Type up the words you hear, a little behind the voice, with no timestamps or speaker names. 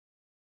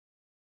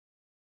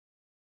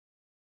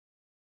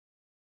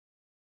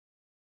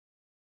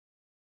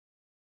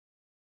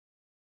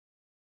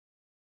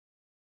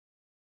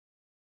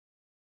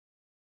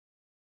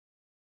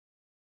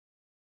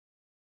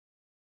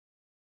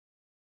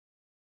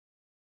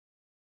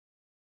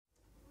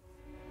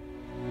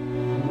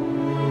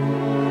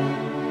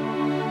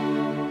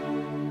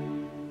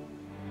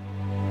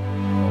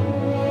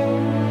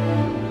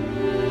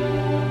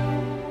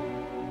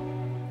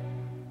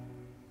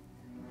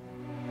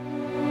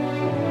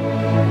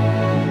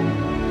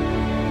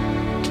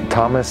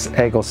Thomas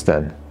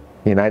Egleston,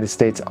 United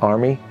States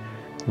Army,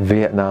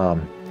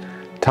 Vietnam.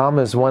 Tom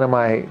is one of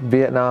my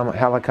Vietnam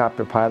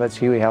helicopter pilots,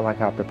 Huey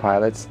helicopter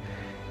pilots.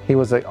 He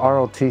was an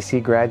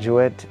ROTC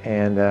graduate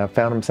and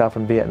found himself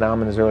in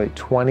Vietnam in his early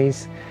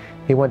 20s.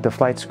 He went to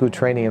flight school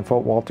training in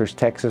Fort Walters,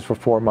 Texas for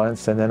 4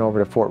 months, and then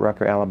over to Fort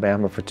Rucker,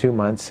 Alabama for 2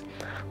 months,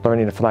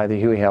 learning to fly the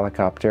Huey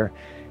helicopter.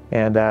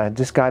 And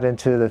just got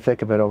into the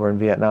thick of it over in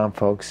Vietnam,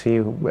 folks. He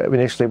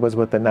initially was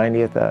with the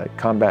 90th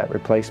Combat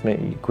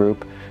Replacement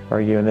Group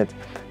or Unit,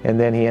 and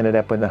then he ended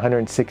up in the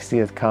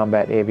 160th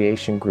Combat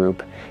Aviation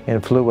Group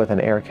and flew with an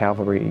Air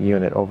Cavalry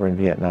unit over in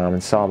Vietnam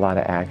and saw a lot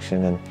of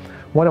action. And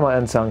one of my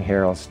unsung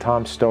heroes,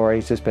 Tom's story,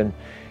 has just been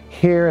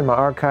here in my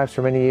archives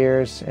for many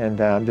years,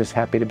 and I'm just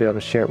happy to be able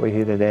to share it with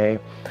you today.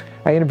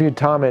 I interviewed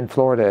Tom in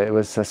Florida. It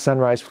was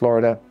Sunrise,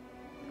 Florida.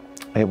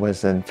 It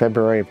was in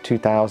February of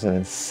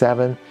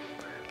 2007.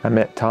 I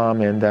met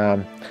Tom, and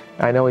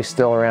I know he's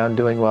still around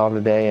doing well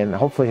today, and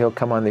hopefully he'll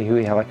come on the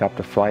Huey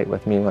helicopter flight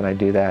with me when I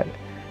do that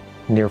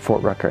near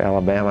Fort Rucker,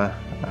 Alabama,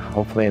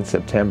 hopefully in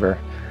September.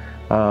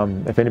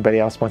 If anybody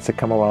else wants to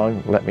come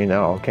along, let me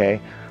know, okay?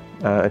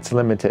 It's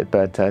limited,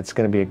 but it's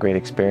going to be a great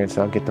experience.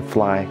 I'll get to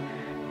fly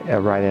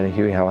right in a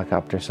Huey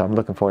helicopter, so I'm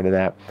looking forward to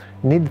that.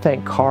 I need to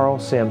thank Carl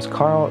Sims.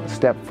 Carl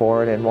stepped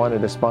forward and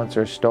wanted to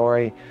sponsor a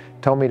story,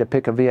 told me to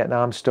pick a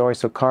Vietnam story,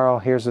 so Carl,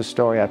 here's the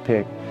story I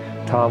picked.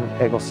 Tom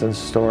Eggleston's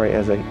story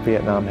as a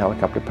Vietnam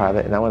helicopter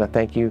pilot. And I want to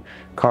thank you,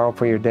 Carl,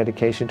 for your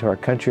dedication to our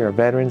country, our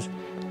veterans,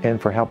 and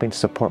for helping to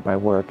support my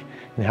work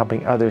and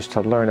helping others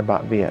to learn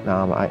about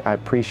Vietnam. I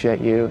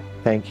appreciate you.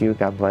 Thank you.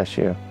 God bless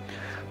you.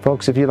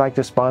 Folks, if you'd like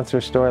to sponsor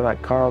a story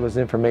like Carl, there's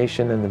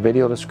information in the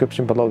video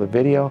description below the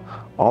video.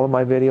 All of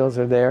my videos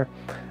are there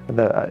in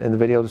the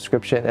video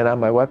description. And on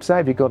my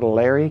website, if you go to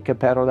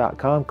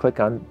larrycapetto.com, click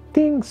on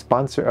ding,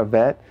 sponsor a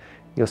vet.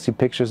 You'll see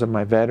pictures of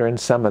my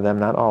veterans, some of them,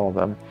 not all of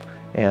them.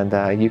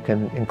 And you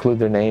can include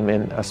their name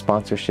in a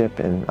sponsorship,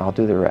 and I'll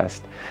do the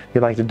rest. If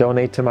you'd like to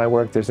donate to my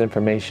work, there's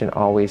information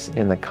always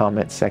in the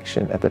comment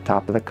section at the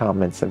top of the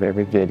comments of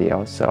every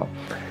video. So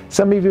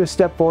some of you have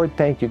stepped forward.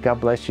 Thank you.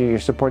 God bless you. You're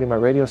supporting my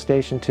radio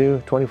station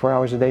too, 24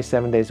 hours a day,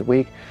 7 days a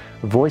week.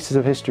 Voices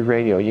of History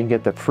Radio. You can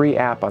get the free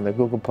app on the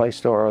Google Play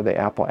Store or the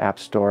Apple App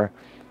Store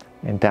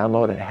and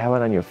download it, have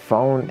it on your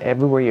phone.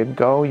 Everywhere you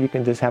go, you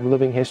can just have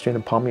living history in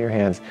the palm of your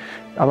hands.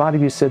 A lot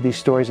of you said these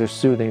stories are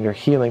soothing, they're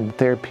healing,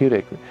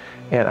 therapeutic,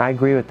 and I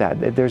agree with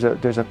that. There's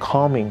a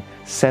calming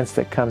sense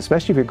that comes,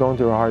 especially if you're going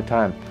through a hard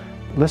time.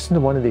 Listen to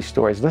one of these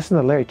stories. Listen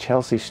to Larry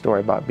Chelsea's story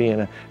about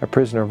being a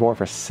prisoner of war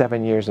for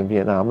 7 years in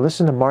Vietnam.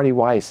 Listen to Marty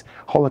Weiss,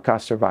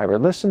 Holocaust survivor.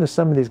 Listen to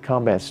some of these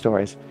combat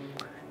stories.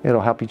 It'll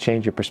help you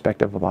change your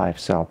perspective of life.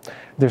 So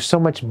there's so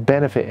much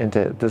benefit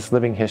into this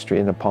living history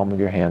in the palm of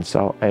your hand.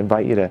 So I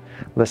invite you to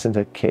listen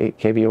to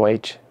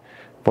KVOH,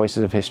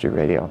 Voices of History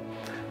Radio.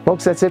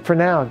 Folks, that's it for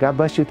now. God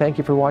bless you. Thank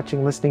you for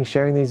watching, listening,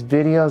 sharing these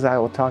videos. I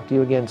will talk to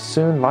you again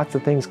soon. Lots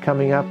of things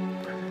coming up.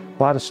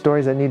 A lot of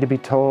stories that need to be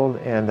told.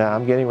 And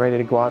I'm getting ready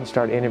to go out and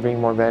start interviewing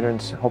more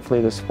veterans,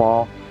 hopefully this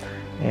fall.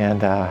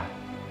 And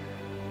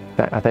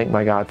I thank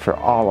my God for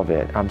all of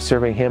it. I'm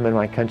serving Him and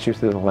my country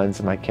through the lens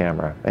of my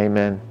camera.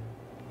 Amen.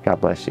 God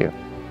bless you.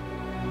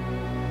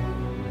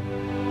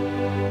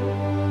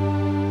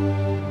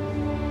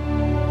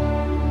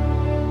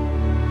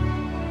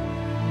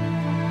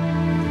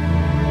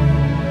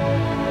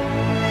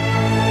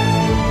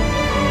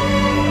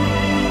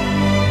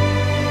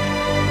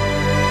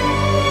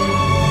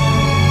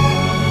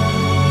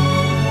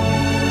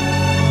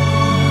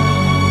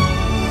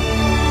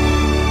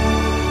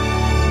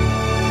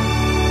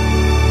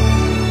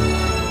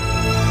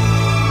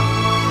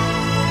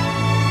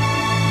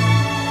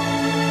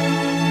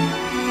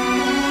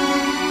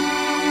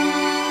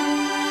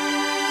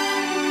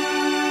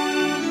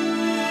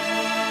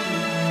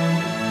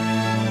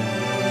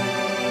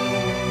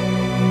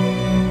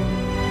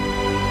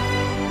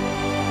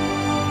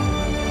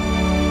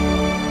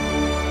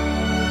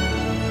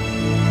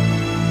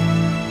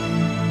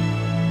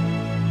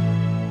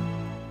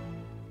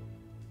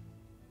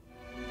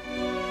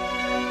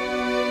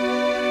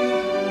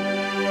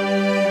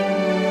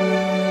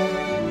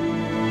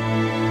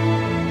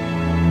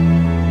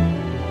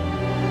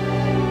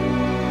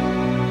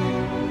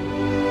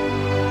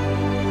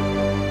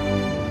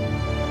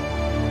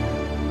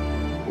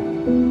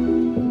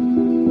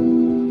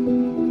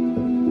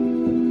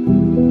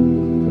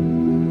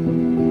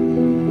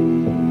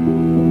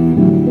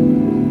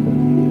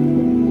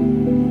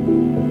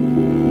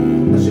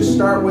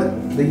 Start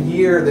with the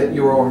year that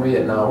you were over in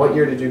Vietnam. What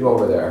year did you go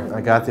over there?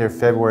 I got there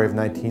February of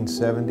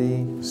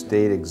 1970,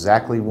 stayed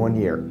exactly 1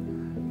 year.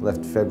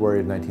 Left February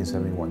of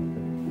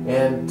 1971.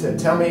 And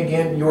tell me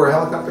again, you were a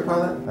helicopter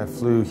pilot? I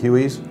flew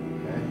Hueys.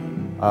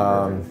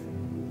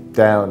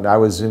 Okay. I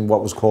was in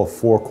what was called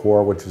 4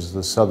 Corps, which was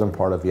the southern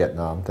part of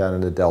Vietnam, down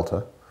in the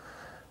Delta.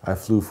 I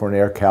flew for an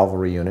Air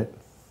Cavalry unit,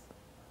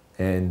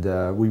 and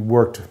we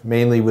worked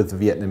mainly with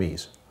the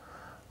Vietnamese.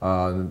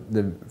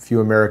 The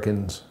few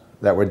Americans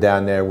that were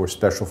down there were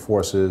special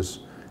forces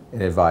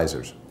and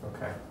advisors.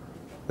 Okay.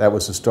 That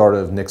was the start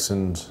of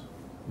Nixon's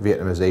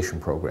Vietnamization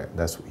program.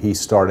 He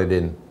started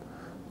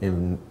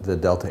in the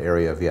Delta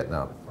area of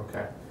Vietnam.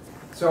 Okay.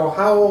 So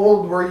how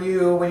old were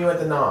you when you went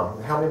to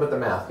Nam? Help me with the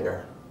math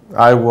here.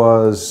 I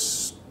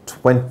was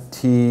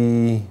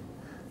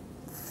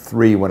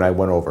 23 when I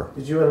went over.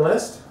 Did you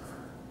enlist?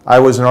 I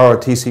was an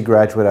ROTC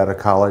graduate out of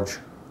college,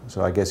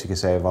 so I guess you could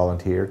say I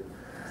volunteered.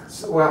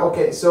 So, well,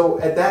 okay. So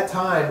at that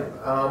time,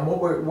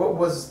 what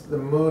was the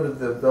mood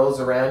of those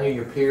around you,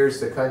 your peers,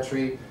 the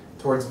country,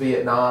 towards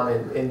Vietnam?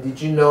 And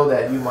did you know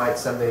that you might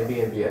someday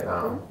be in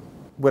Vietnam?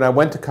 When I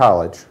went to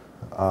college,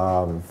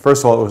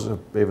 first of all,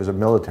 it was a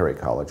military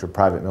college, a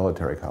private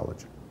military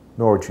college,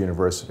 Norwich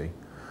University.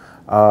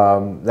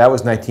 That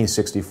was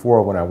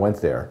 1964 when I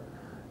went there,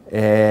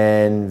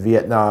 and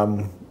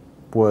Vietnam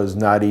was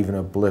not even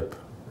a blip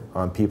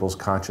on people's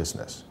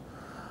consciousness.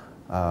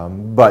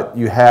 But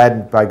you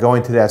had, by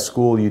going to that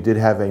school, you did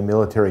have a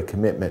military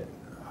commitment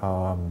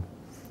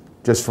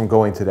just from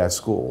going to that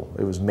school.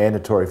 It was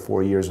mandatory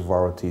 4 years of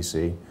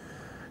ROTC.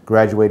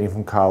 Graduating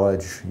from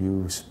college,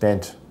 you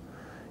spent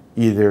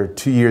either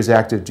 2 years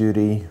active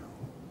duty,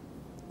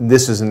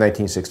 this is in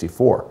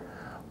 1964,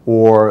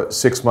 or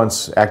 6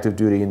 months active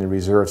duty in the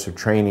reserves for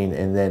training,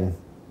 and then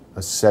a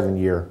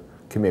 7-year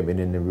commitment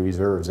in the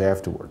reserves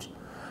afterwards.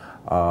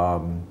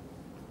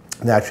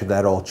 Naturally,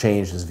 that all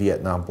changed as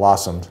Vietnam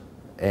blossomed,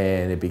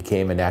 and it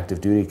became an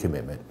active duty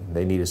commitment.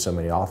 They needed so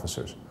many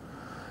officers.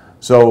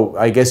 So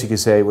I guess you could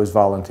say it was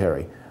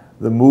voluntary.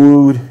 The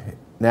mood,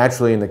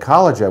 naturally, in the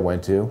college I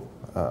went to,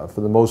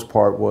 for the most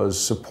part, was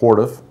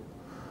supportive.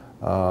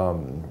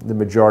 The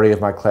majority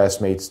of my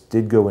classmates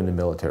did go in the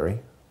military.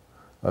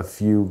 A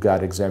few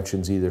got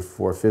exemptions either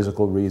for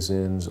physical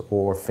reasons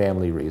or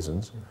family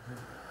reasons.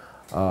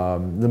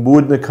 The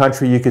mood in the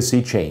country, you could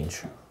see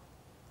change.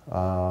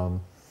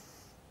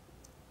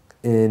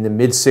 In the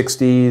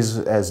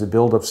mid-60s, as the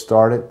buildup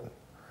started,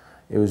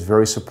 it was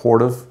very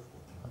supportive.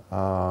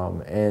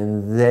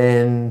 And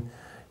then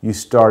you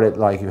started,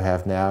 like you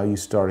have now, you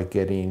started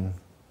getting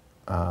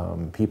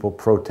people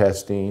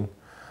protesting.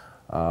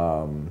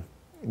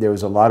 There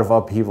was a lot of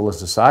upheaval in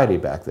society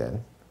back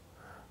then,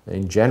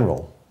 in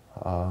general.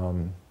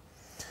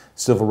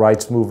 Civil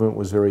rights movement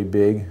was very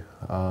big,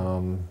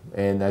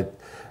 and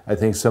I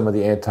think some of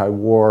the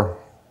anti-war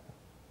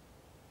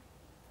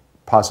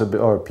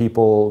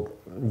people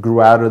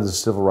grew out of the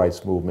civil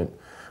rights movement,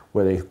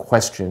 where they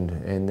questioned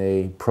and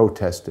they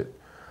protested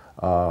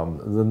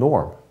the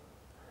norm,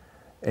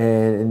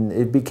 and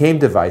it became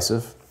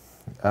divisive.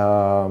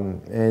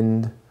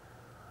 And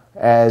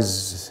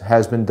as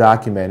has been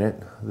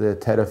documented, the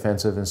Tet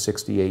Offensive in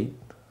 '68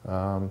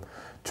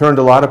 turned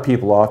a lot of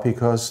people off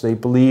because they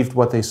believed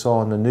what they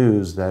saw in the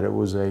news, that it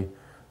was a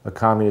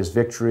communist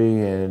victory,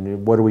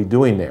 and what are we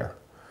doing there?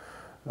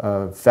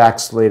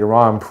 Facts later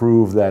on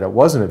proved that it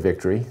wasn't a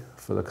victory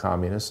for the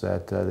communists,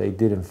 that they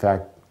did in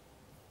fact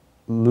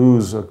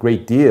lose a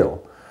great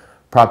deal.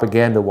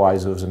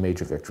 Propaganda-wise, it was a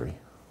major victory.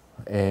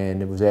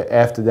 And it was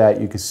after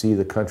that you could see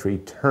the country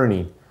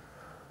turning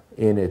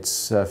in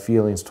its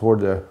feelings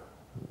toward the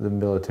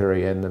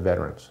military and the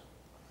veterans.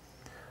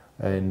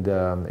 And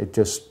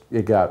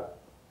it got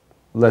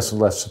less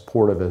and less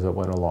supportive as it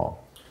went along.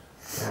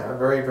 Yeah,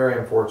 very, very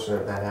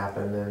unfortunate that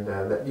happened,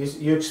 and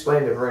you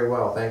explained it very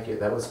well. Thank you.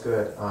 That was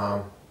good.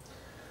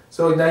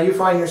 So now you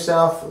find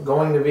yourself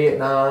going to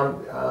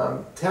Vietnam.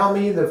 Tell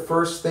me the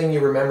first thing you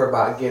remember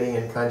about getting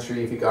in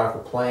country. If you got off a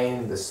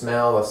plane, the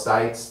smell, the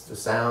sights, the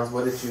sounds.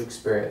 What did you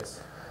experience?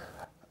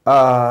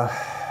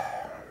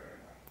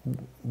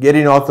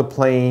 Getting off the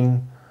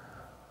plane,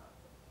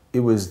 it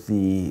was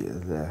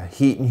the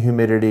heat and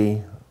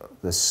humidity,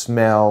 the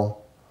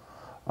smell.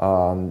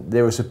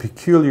 There was a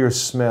peculiar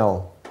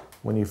smell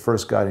when you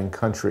first got in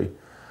country.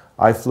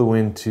 I flew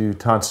into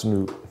Tan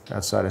Son Nhut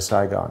outside of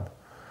Saigon.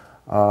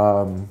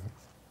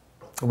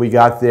 We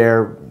got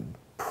there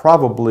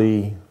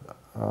probably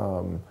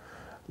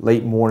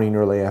late morning,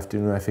 early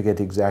afternoon. I forget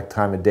the exact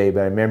time of day,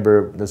 but I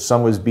remember the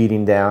sun was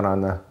beating down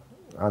on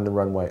the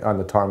runway, on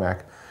the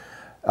tarmac.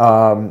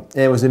 And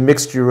it was a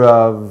mixture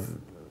of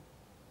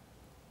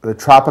the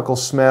tropical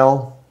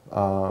smell,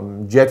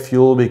 jet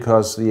fuel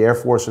because the Air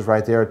Force was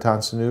right there at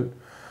Tan Son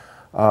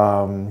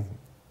Nhut.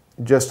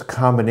 Just a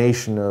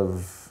combination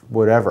of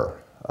whatever.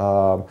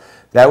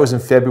 That was in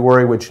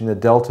February, which in the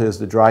Delta is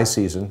the dry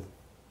season.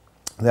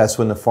 That's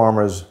when the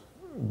farmers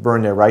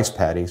burn their rice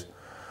paddies,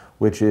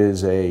 which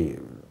is a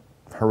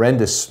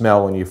horrendous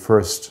smell when you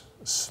first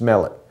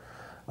smell it.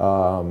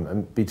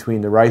 And between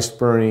the rice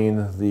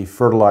burning, the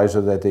fertilizer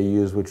that they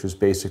use, which was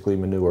basically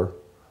manure,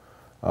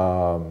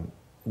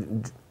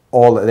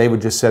 they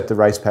would just set the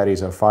rice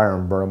paddies on fire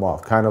and burn them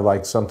off, kind of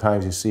like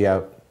sometimes you see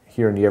out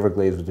here in the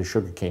Everglades with the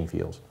sugarcane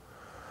fields.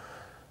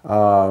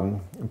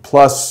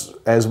 Plus,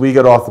 as we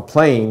got off the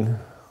plane,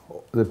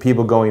 the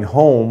people going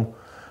home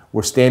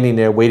were standing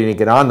there waiting to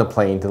get on the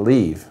plane to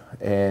leave.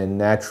 And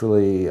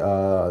naturally,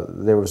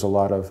 there was a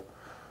lot of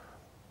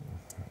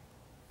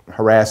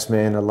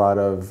harassment, a lot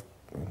of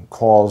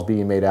calls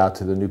being made out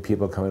to the new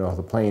people coming off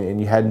the plane, and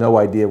you had no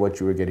idea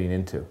what you were getting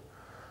into.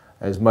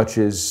 As much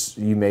as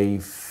you may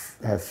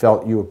have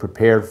felt you were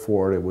prepared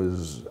for it. It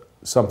was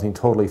something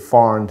totally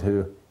foreign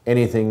to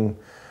anything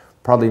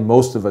probably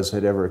most of us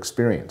had ever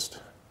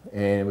experienced.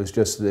 And it was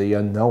just the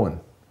unknown.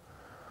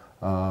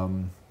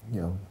 You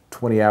know,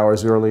 20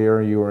 hours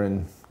earlier, you were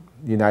in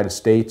the United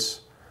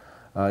States.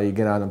 You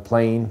get on a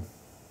plane,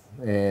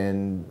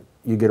 and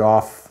you get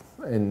off,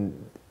 and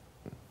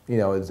you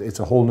know it's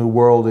a whole new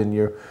world, and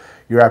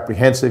you're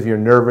apprehensive, you're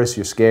nervous,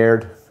 you're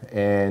scared,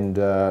 and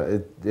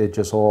it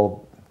just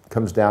all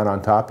comes down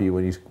on top of you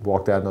when you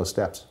walk down those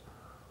steps.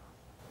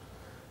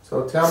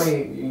 So tell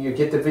me, you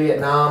get to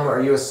Vietnam,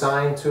 are you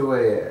assigned to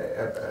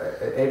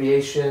a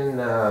aviation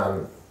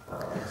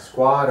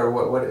squad, or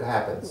what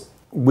happens?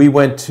 We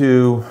went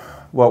to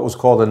what was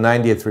called the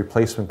 90th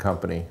Replacement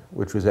Company,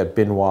 which was at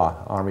Bin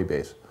Hoa Army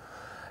Base.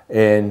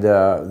 And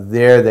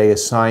there they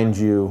assigned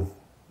you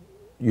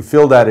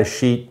filled out a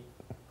sheet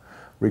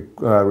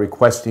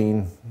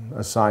requesting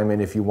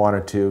assignment if you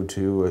wanted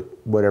to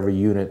whatever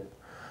unit.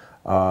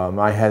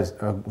 I had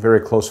a very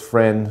close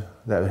friend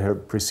that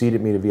had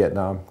preceded me to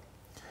Vietnam,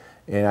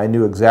 and I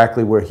knew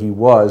exactly where he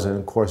was, and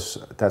of course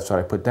that's what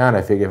I put down.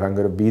 I figured if I'm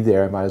going to be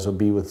there, I might as well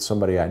be with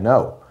somebody I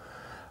know.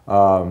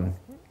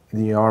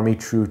 The Army,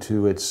 true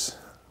to its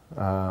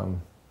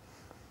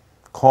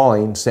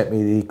calling, sent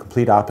me the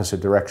complete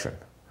opposite direction.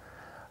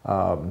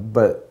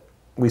 But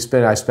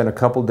I spent a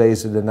couple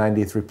days at the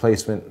 90th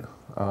Replacement.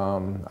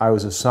 I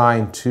was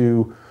assigned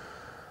to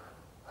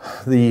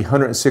the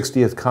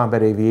 160th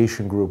Combat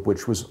Aviation Group,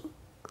 which was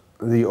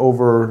the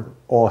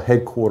overall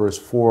headquarters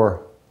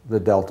for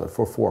the Delta,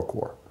 for 4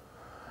 Corps.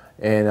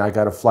 And I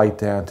got a flight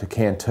down to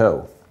Can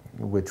Tho,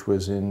 which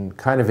was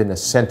kind of in the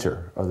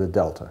center of the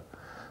Delta.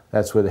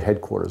 That's where the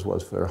headquarters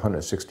was for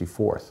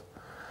 164th.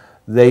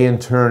 They in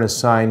turn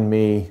assigned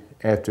me,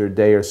 after a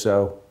day or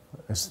so,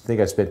 I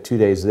think I spent 2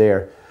 days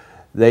there,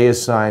 they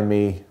assigned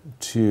me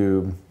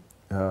to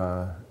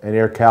an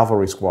air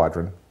cavalry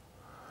squadron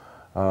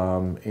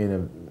in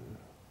a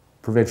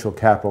provincial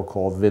capital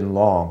called Vinh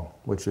Long,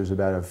 which is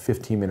about a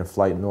 15-minute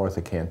flight north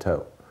of Can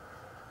Tho.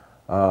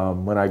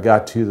 When I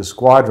got to the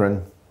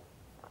squadron,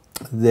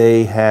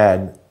 they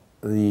had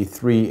the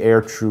 3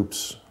 air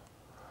troops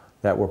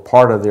that were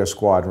part of their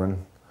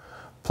squadron,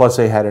 plus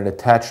they had an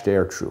attached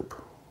air troop.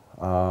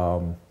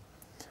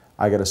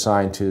 I got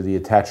assigned to the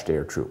attached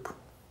air troop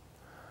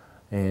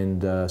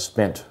and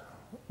spent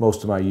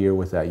most of my year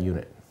with that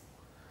unit.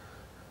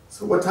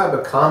 So what type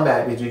of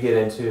combat did you get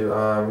into?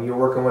 You were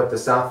working with the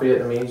South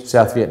Vietnamese?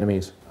 South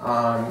Vietnamese.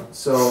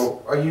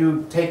 So are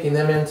you taking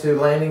them into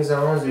landing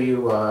zones? Are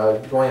you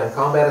going on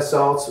combat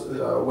assaults?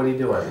 What are you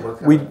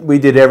doing? We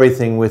did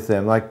everything with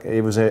them. Like,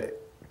 it was a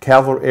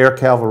air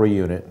cavalry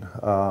unit.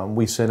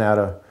 We sent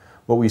out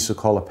what we used to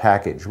call a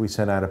package. We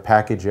sent out a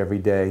package every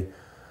day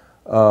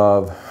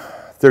of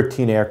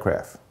 13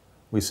 aircraft.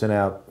 We sent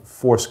out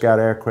 4 scout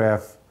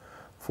aircraft,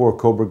 4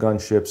 Cobra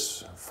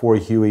gunships, 4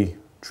 Huey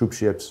troop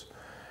ships,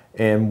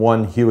 and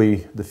 1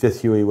 Huey. The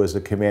 5th Huey was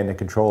the command and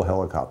control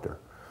helicopter.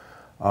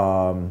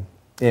 And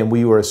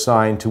we were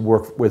assigned to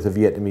work with a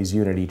Vietnamese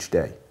unit each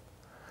day.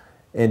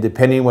 And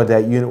depending on what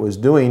that unit was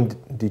doing,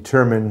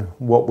 determine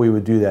what we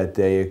would do that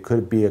day. It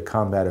could be a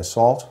combat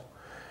assault.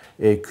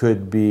 It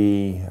could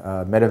be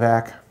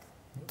medevac.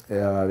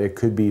 It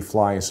could be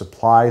flying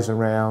supplies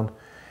around.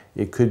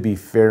 It could be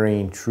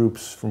ferrying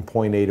troops from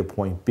point A to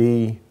point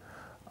B.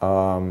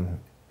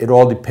 It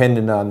all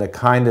depended on the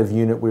kind of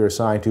unit we were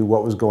assigned to,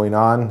 what was going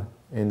on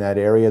in that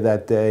area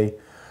that day,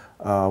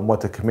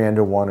 what the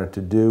commander wanted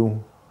to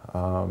do.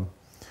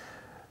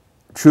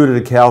 True to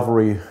the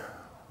cavalry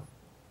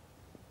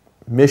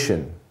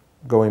mission,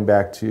 going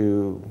back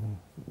to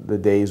the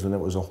days when it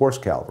was a horse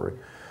cavalry,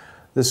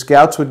 the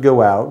scouts would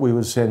go out. We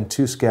would send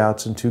 2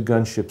 scouts and 2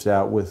 gunships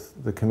out with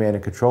the command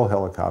and control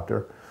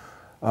helicopter,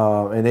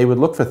 and they would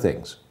look for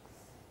things.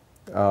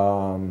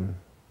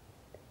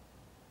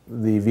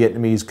 The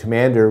Vietnamese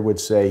commander would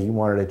say he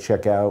wanted to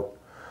check out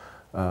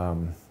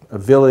a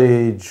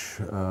village,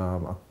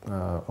 a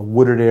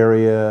wooded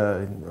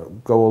area,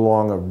 go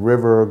along a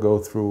river, go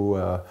through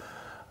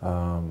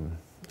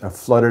a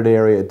flooded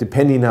area,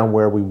 depending on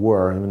where we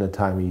were and the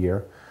time of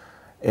year.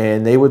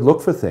 And they would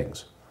look for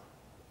things,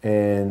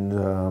 and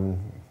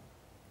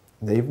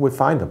they would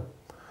find them.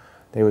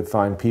 They would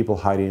find people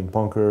hiding in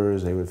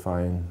bunkers. They would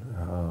find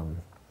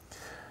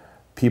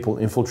people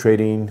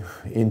infiltrating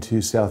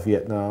into South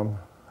Vietnam.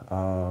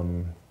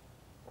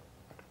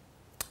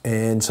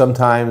 And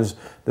sometimes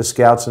the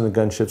scouts and the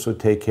gunships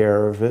would take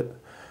care of it.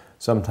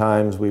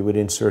 Sometimes we would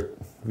insert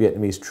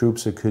Vietnamese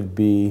troops. It could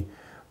be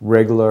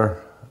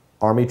regular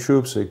Army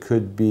troops. It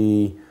could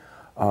be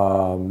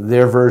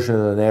their version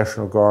of the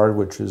National Guard,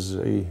 which is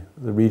the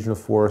regional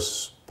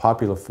force,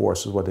 popular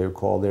force is what they were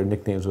called. Their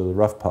nicknames were the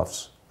Rough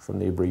Puffs from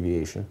the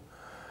abbreviation.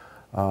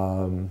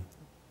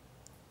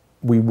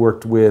 We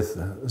worked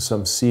with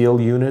some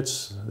SEAL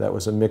units. That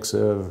was a mix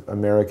of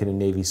American and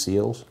Navy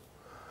SEALs.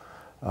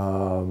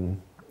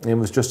 It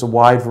was just a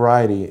wide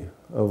variety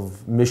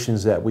of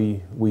missions that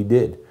we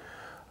did.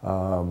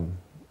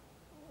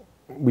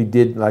 We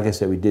did, like I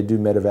said, we did do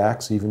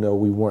medevacs, even though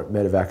we weren't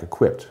medevac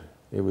equipped.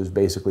 It was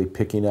basically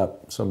picking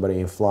up somebody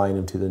and flying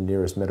them to the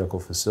nearest medical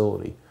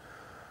facility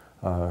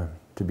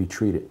to be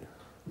treated.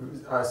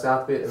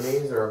 South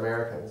Vietnamese or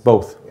Americans?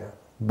 Both. Yeah.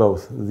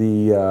 Both.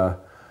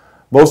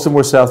 Most of them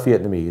were South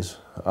Vietnamese.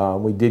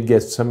 We did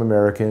get some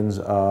Americans.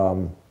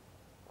 The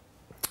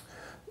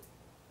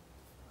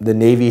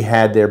Navy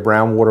had their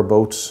brown water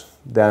boats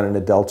down in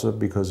the Delta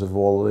because of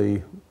all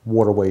the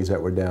waterways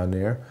that were down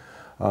there.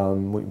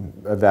 We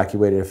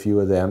evacuated a few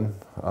of them.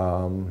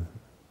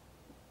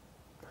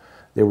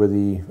 There were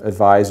the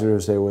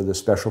advisors, there were the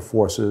special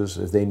forces.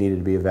 If they needed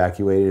to be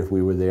evacuated, if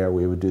we were there,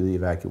 we would do the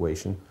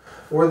evacuation.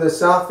 Were the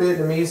South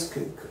Vietnamese,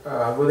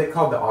 were they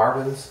called the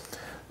ARVNs?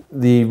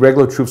 The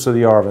regular troops of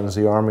the ARVNs,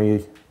 the Army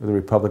of the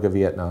Republic of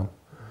Vietnam.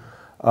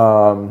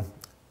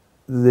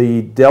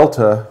 The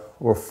Delta,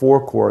 or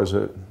Four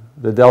Corps,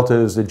 the Delta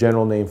is the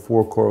general name,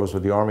 Four Corps was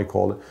what the Army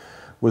called it,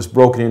 was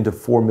broken into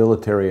 4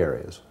 military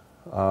areas.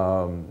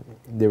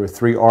 There were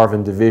 3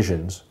 ARVN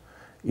divisions.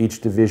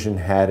 Each division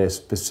had a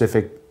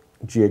specific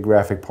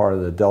geographic part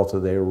of the Delta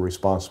they were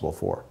responsible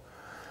for.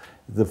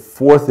 The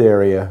 4th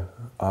area,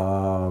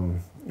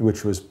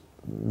 which was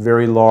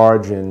very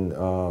large and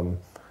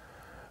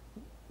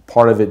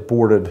part of it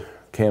bordered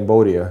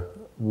Cambodia,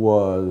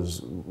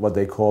 was what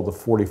they called the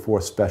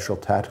 44th Special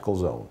Tactical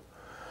Zone.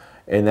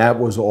 And that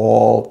was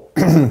all,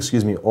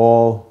 excuse me,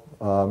 all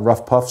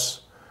rough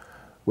puffs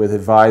with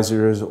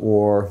advisors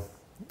or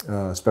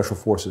special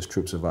forces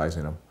troops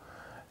advising them.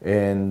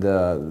 And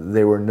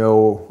there were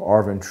no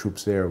ARVN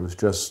troops there. It was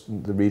just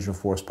the Regional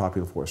Force,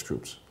 Popular Force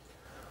troops.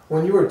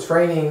 When you were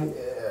training,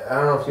 I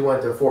don't know if you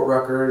went to Fort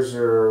Rutgers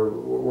or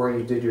where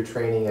you did your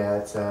training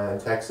at, in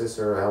Texas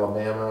or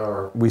Alabama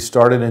or... We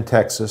started in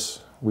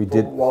Texas. We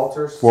did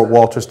Walters? Fort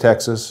Walters,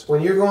 Texas.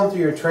 When you're going through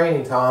your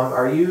training, Tom,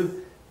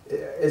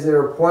 is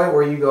there a point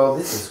where you go,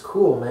 this is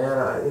cool,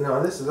 man, you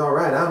know, this is all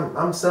right,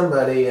 I'm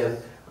somebody and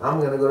I'm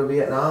going to go to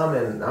Vietnam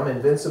and I'm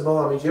invincible?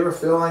 I mean, did you ever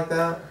feel like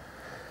that?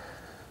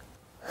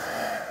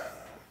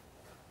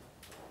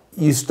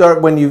 You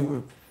start when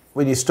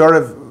you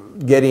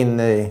started getting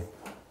the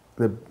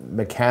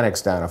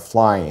mechanics down of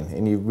flying,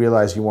 and you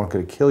realized you weren't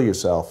going to kill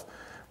yourself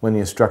when the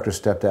instructor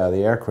stepped out of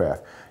the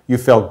aircraft. You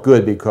felt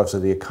good because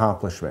of the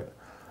accomplishment.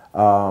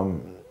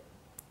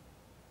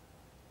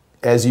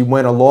 As you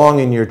went along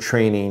in your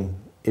training,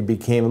 it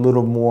became a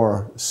little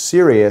more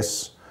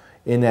serious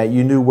in that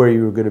you knew where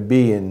you were going to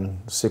be in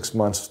 6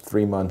 months,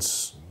 3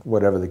 months,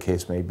 whatever the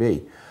case may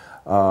be.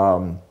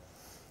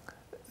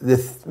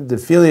 The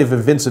feeling of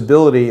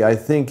invincibility, I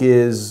think,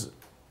 is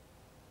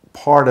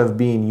part of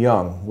being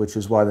young, which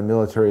is why the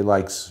military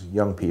likes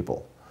young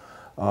people.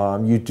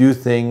 You do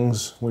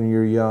things when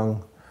you're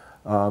young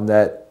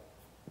that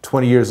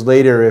 20 years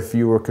later, if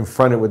you were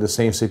confronted with the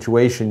same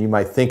situation, you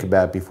might think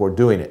about before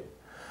doing it.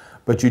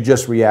 But you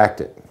just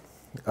reacted.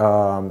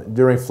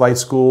 During flight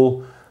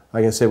school,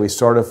 like I said, we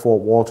started at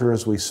Fort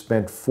Walters. We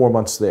spent 4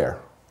 months there,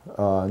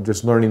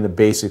 just learning the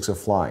basics of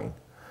flying.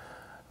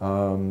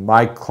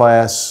 My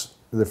class,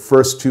 the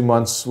first 2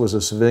 months was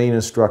a civilian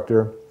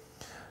instructor.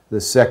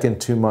 The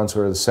second 2 months,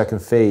 or the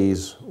second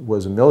phase,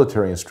 was a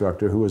military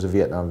instructor who was a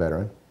Vietnam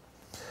veteran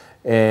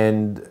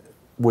and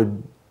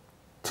would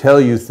tell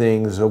you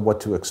things of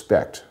what to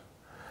expect.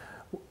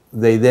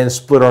 They then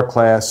split our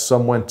class.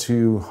 Some went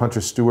to Hunter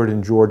Stewart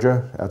in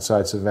Georgia,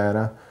 outside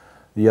Savannah.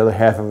 The other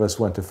half of us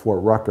went to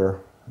Fort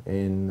Rucker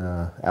in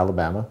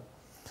Alabama.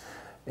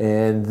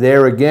 And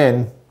there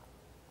again,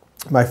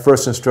 my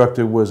first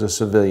instructor was a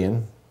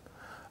civilian.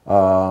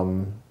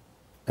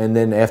 And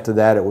then after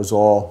that, it was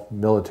all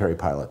military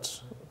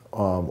pilots,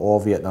 all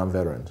Vietnam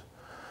veterans.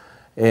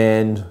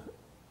 And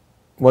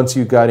once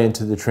you got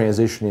into the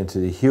transition into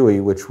the Huey,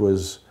 which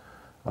was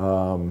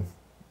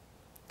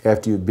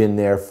after you'd been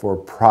there for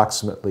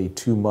approximately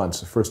 2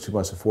 months, the first 2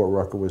 months of Fort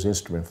Rucker was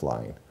instrument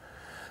flying.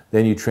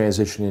 Then you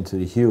transitioned into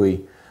the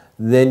Huey.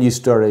 Then you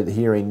started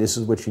hearing, this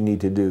is what you need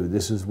to do.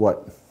 This is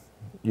what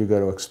you're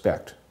going to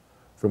expect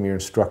from your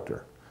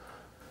instructor.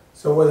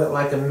 So was it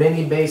like a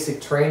mini basic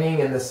training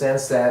in the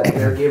sense that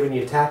they're giving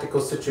you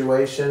tactical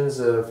situations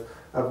of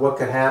what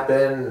could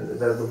happen,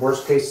 the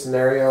worst case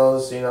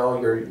scenarios, you know,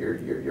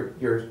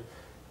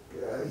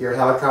 your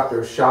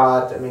helicopter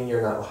shot, I mean,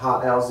 you're not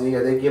hot LZ,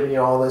 are they giving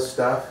you all this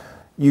stuff?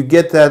 You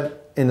get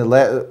that in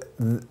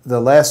the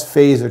last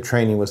phase of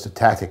training was the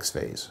tactics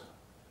phase.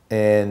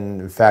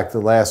 And in fact,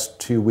 the last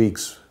 2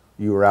 weeks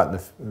you were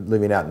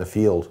living out in the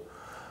field.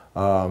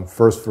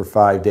 First for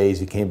 5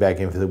 days, you came back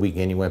in for the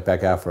weekend, you went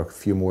back out for a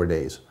few more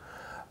days.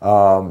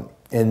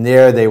 And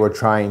there they were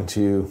trying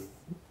to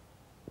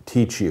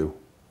teach you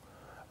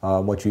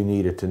what you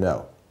needed to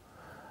know.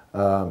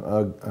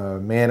 A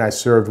man I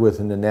served with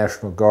in the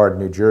National Guard in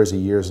New Jersey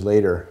years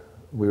later,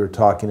 we were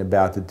talking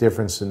about the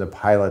difference in the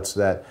pilots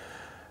that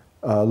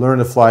learned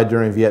to fly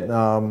during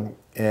Vietnam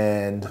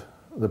and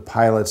the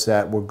pilots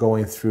that were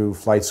going through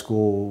flight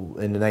school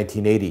in the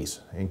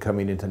 1980s and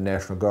coming into the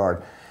National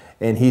Guard.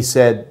 And he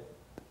said,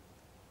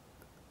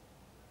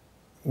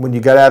 when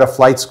you got out of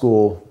flight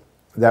school,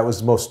 that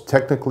was the most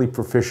technically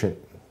proficient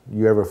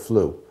you ever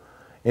flew.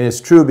 And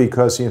it's true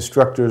because the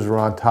instructors are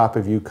on top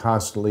of you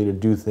constantly to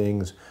do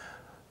things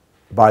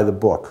by the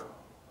book.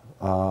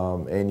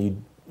 And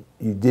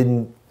you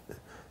didn't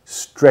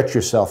stretch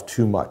yourself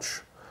too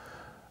much.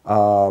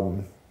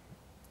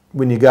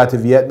 When you got to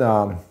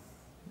Vietnam,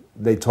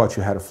 they taught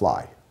you how to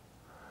fly.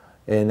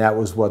 And that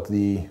was what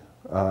the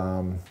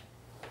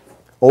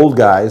old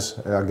guys,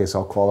 I guess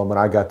I'll call them, when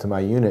I got to my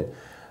unit,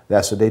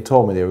 that's what they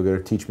told me. They were going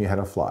to teach me how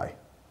to fly.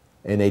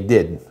 And they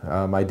did.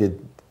 I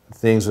did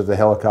things with the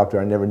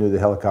helicopter I never knew the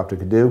helicopter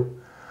could do.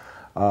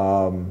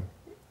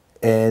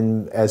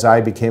 And as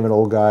I became an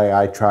old guy,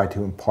 I tried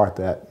to impart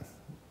that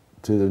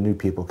to the new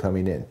people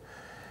coming in.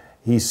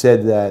 He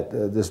said that,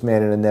 this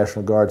man in the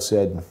National Guard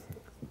said,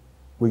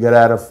 we got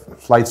out of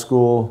flight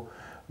school,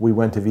 we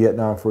went to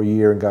Vietnam for a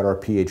year and got our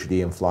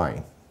PhD in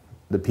flying.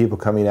 The people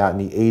coming out in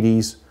the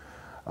 80s,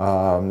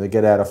 they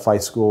get out of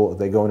flight school,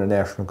 they go in the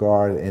National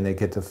Guard and they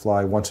get to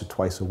fly once or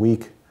twice a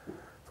week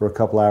for a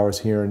couple hours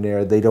here and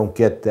there. They don't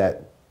get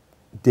that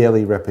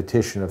daily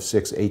repetition of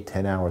 6, 8,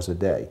 10 hours a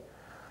day.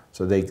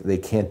 So they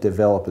can't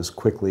develop as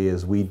quickly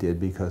as we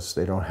did because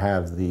they don't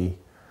have the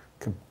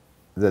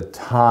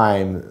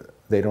time,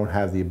 they don't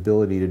have the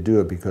ability to do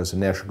it because the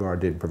National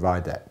Guard didn't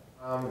provide that.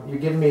 You're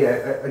giving me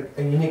a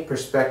unique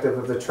perspective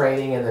of the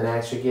training and then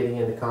actually getting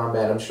into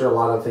combat. I'm sure a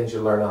lot of the things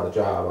you learn on the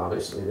job,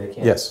 obviously, they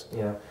can't. Yes.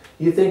 You know,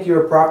 you think you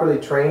were properly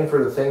trained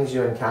for the things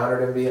you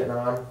encountered in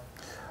Vietnam?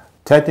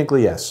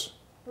 Technically, yes.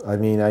 I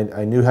mean,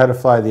 I knew how to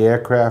fly the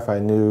aircraft. I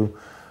knew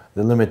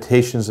the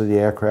limitations of the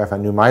aircraft. I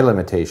knew my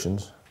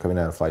limitations coming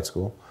out of flight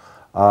school.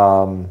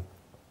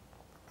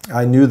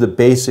 I knew the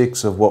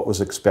basics of what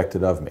was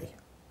expected of me.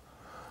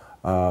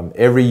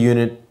 Every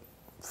unit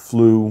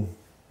flew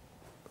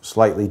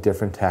slightly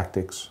different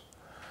tactics.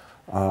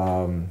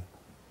 I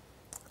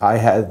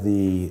had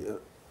the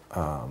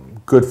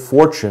good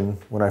fortune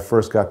when I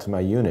first got to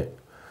my unit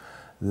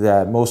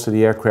that most of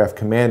the aircraft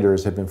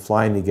commanders had been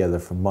flying together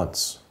for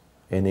months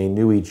and they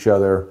knew each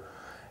other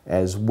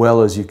as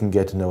well as you can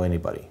get to know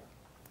anybody.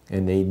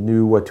 And they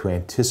knew what to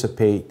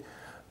anticipate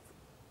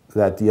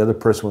that the other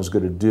person was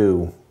going to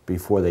do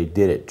before they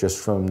did it, just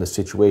from the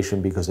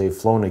situation because they've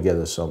flown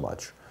together so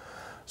much.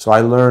 So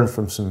I learned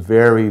from some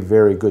very,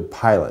 very good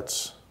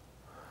pilots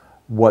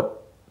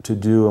what to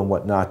do and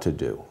what not to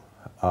do.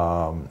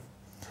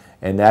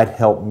 And that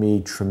helped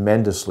me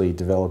tremendously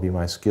developing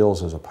my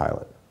skills as a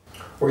pilot.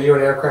 Were you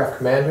an aircraft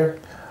commander?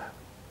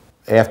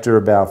 After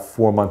about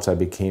 4 months, I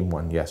became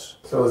one, yes.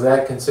 So is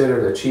that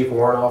considered a chief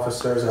warrant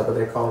officer? Is that what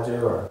they called you?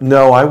 Or?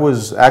 No, I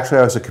was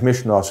a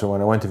commissioned officer.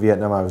 When I went to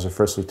Vietnam, I was a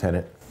first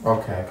lieutenant.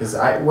 Okay, because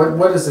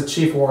what is a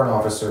chief warrant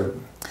officer?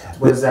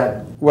 What is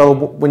that? Well,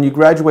 when you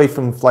graduate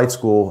from flight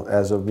school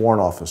as a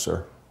warrant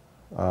officer,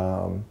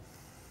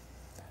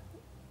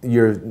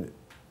 you're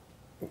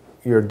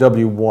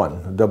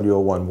W1,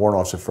 W01, warrant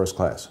officer first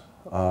class.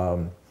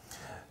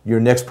 Your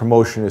next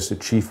promotion is to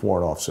chief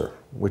warrant officer,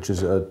 which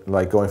is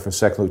like going from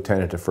second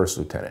lieutenant to first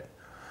lieutenant.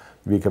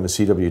 You become a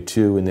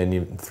CW2 and then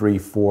you 3,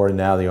 4, and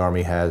now the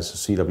Army has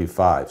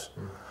CW5s.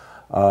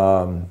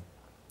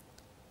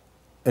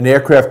 An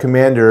aircraft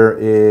commander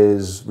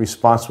is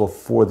responsible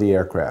for the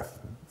aircraft,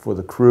 for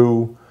the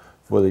crew,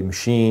 for the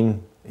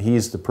machine.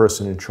 He's the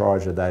person in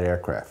charge of that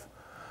aircraft.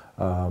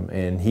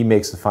 And he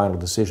makes the final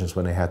decisions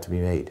when they have to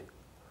be made.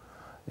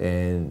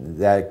 And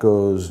that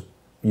goes,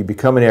 you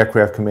become an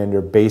aircraft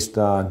commander based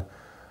on,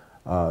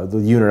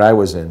 the unit I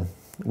was in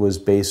was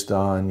based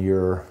on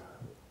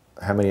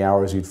how many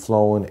hours you'd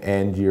flown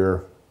and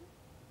your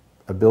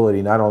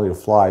ability not only to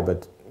fly,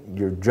 but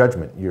your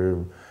judgment,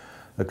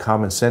 the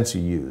common sense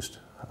you used,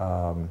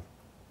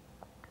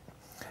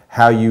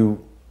 how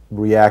you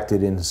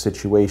reacted in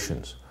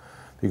situations.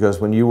 Because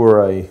when you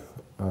were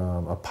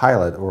a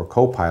pilot or a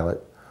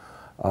co-pilot,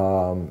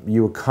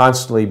 you were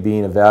constantly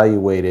being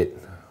evaluated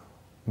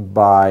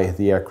by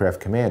the aircraft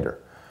commander.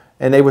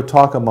 And they would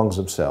talk amongst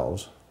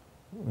themselves.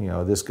 You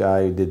know, this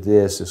guy did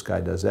this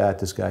guy does that,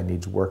 this guy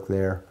needs work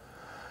there.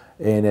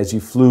 And as you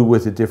flew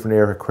with the different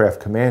aircraft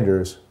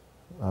commanders,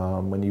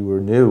 when you were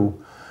new,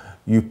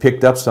 you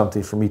picked up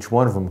something from each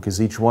one of them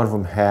because each one of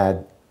them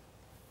had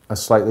a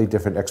slightly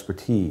different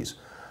expertise.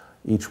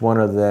 Each one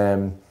of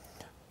them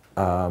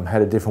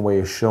had a different way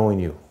of showing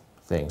you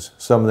things.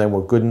 Some of them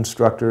were good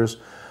instructors,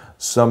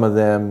 some of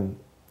them,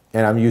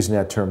 and I'm using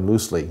that term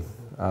loosely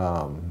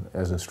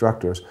as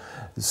instructors,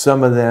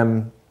 some of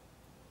them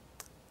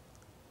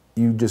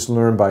you just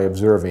learn by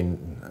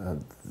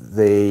observing.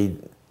 They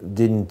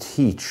didn't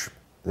teach,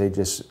 they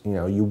just,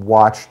 you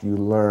watched, you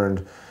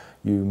learned,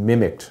 you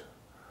mimicked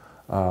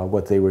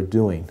what they were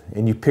doing,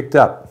 and you picked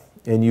up,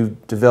 and you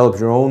developed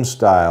your own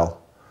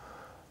style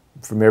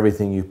from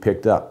everything you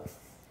picked up.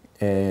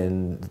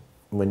 And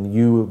when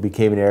you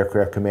became an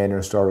aircraft commander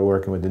and started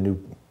working with the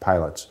new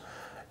pilots,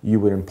 you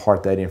would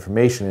impart that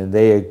information, and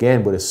they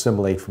again would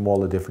assimilate from all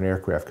the different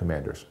aircraft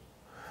commanders.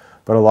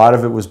 But a lot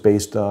of it was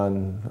based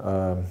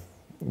on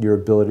your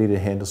ability to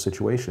handle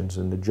situations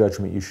and the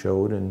judgment you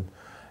showed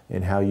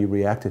and how you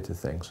reacted to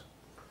things.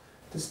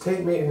 Just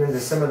take me into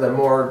some of the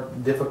more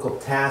difficult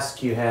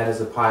tasks you had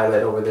as a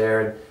pilot over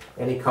there.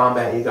 any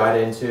combat you got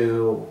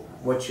into,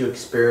 what you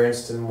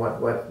experienced, and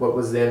what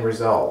was the end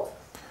result?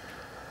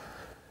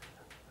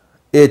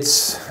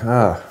 It's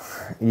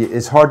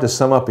hard to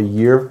sum up a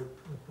year.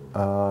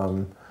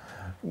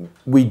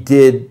 We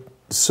did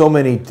so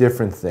many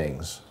different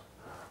things.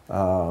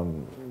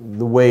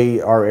 The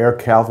way our air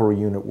cavalry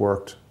unit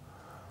worked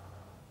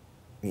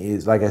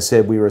is, like I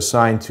said, we were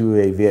assigned to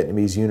a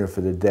Vietnamese unit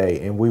for the day,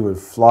 and we would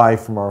fly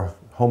from our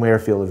home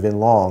airfield of Vinh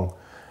Long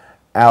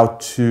out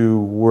to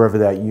wherever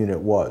that unit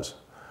was.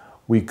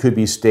 We could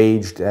be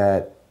staged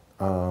at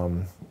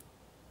an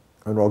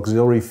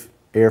auxiliary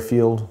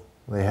airfield.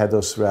 They had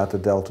those throughout the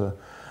Delta.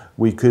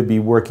 We could be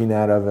working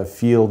out of a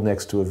field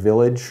next to a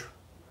village.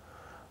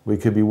 We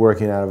could be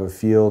working out of a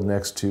field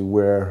next to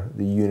where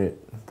the unit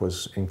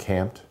was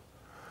encamped.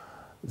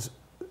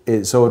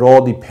 So it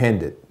all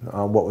depended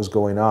on what was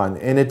going on,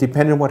 and it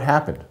depended on what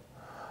happened.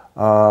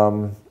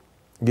 I'll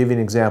give you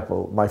an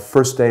example. My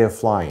first day of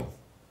flying,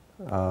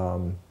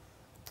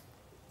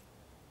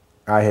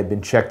 I had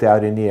been checked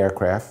out in the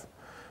aircraft,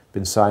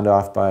 been signed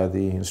off by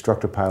the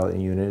instructor pilot in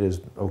the unit as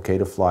okay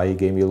to fly. He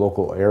gave me a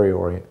local area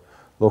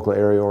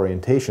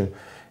orientation.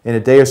 And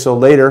a day or so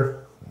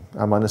later,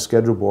 I'm on the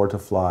schedule board to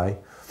fly.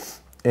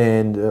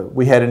 And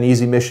we had an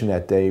easy mission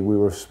that day. We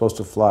were supposed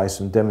to fly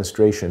some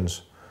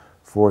demonstrations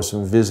for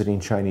some visiting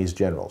Chinese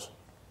generals.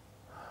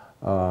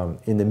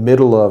 In the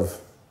middle of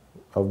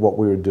what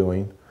we were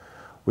doing,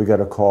 we got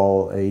a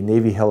call, a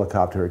Navy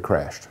helicopter had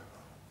crashed,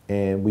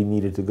 and we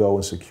needed to go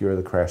and secure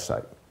the crash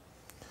site.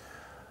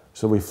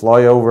 So we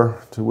fly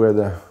over to where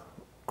the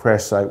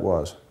crash site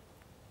was.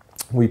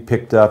 We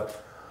picked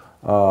up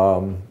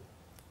some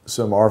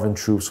ARVN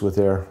troops with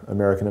their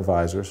American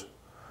advisors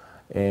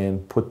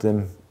and put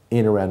them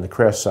in around the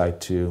crash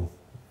site to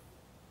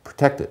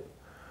protect it.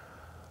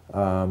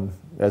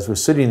 As we're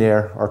sitting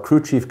there, our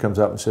crew chief comes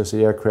up and says to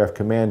the aircraft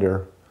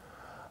commander,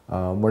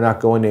 we're not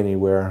going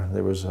anywhere.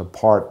 There was a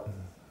part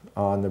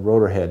on the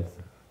rotor head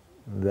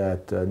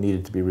that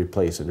needed to be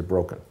replaced. It had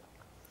broken.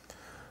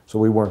 So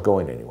we weren't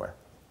going anywhere.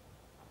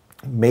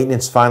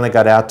 Maintenance finally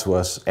got out to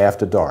us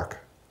after dark.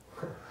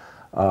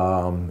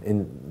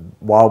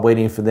 While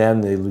waiting for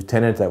them, the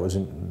lieutenant that was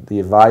the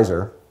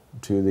advisor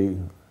to the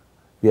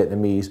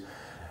Vietnamese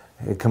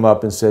had come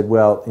up and said,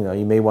 well, you know,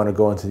 you may want to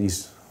go into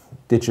these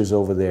ditches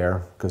over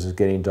there because it's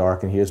getting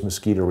dark, and here's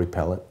mosquito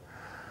repellent.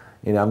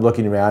 You know, I'm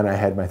looking around, I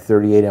had my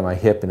 .38 on my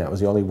hip, and that was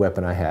the only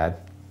weapon I had.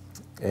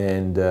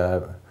 And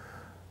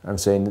I'm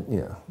saying,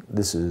 you know,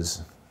 this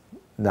is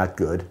not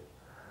good.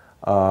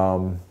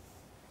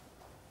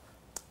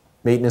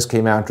 Maintenance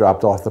came out,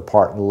 dropped off the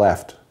part, and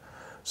left.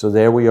 So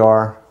there we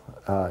are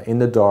in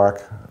the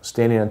dark,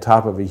 standing on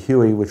top of a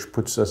Huey, which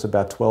puts us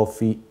about 12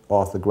 feet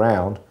off the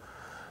ground,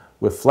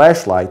 with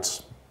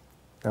flashlights,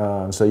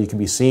 so you can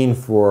be seen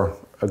for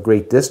a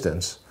great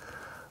distance,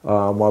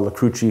 while the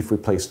crew chief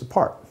replaced the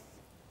part.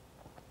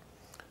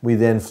 We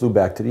then flew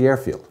back to the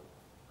airfield.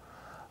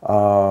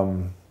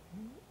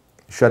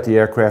 Shut the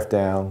aircraft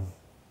down,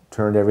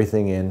 turned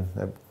everything in,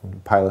 the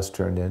pilots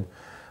turned in.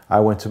 I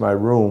went to my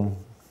room,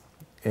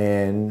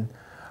 and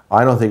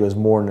I don't think it was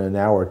more than an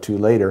hour or two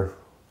later,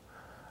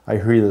 I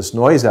hear this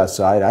noise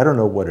outside. I don't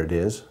know what it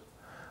is.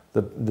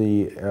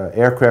 The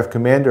aircraft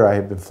commander I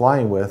had been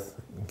flying with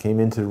came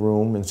into the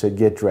room and said,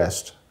 get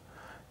dressed.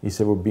 He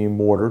said, we're being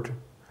mortared.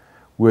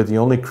 We're the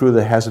only crew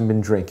that hasn't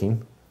been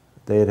drinking.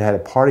 They had had a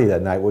party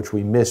that night, which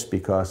we missed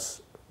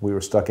because we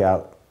were stuck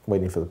out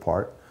waiting for the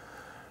part.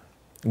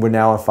 We're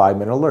now on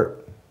 5-minute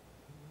alert.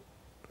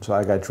 So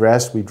I got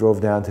dressed, we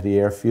drove down to the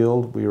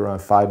airfield. We were on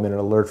 5-minute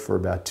alert for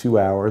about 2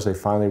 hours. They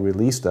finally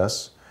released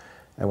us.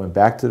 I went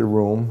back to the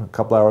room. A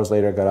couple hours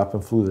later, I got up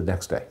and flew the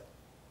next day.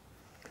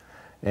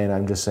 And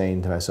I'm just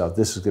saying to myself,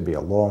 this is going to be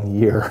a long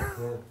year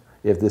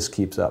if this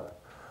keeps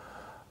up.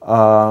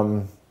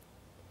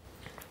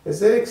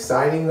 Is it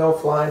exciting though,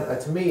 flying?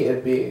 To me,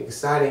 it'd be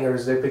exciting, or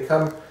does it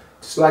become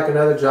just like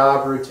another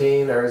job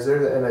routine, or is there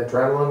an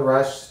adrenaline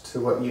rush to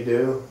what you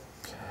do?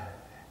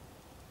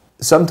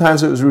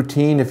 Sometimes it was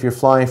routine if you're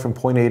flying from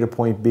point A to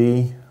point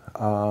B,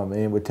 and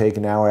it would take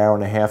an hour, hour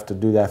and a half to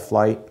do that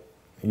flight.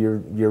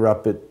 You're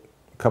up at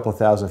a couple of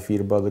thousand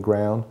feet above the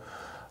ground,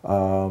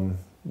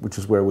 which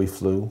is where we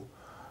flew.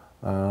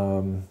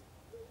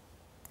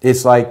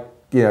 It's like,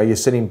 you know, you're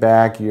sitting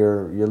back,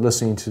 you're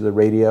listening to the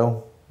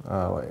radio.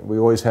 We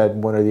always had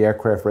one of the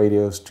aircraft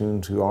radios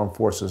tuned to Armed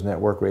Forces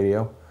Network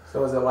radio.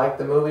 So is it like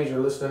the movies? You're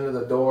listening to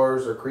the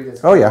Doors or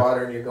Creedence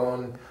Clearwater, and you're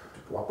going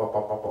wop, wop,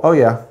 wop, wop, wop. Oh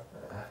yeah.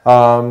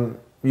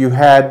 You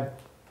had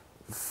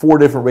 4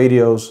 different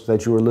radios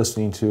that you were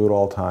listening to at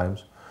all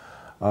times.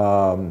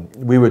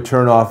 We would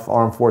turn off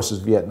Armed Forces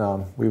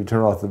Vietnam. We would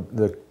turn off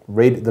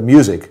the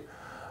music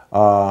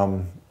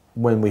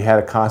when we had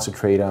to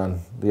concentrate on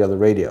the other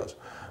radios.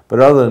 But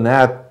other than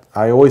that,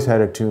 I always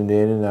had it tuned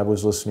in, and I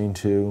was listening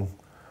to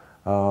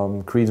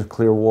Creedence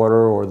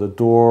Clearwater or the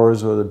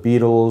Doors or the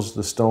Beatles,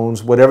 the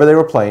Stones, whatever they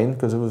were playing,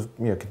 because it was,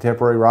 you know,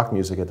 contemporary rock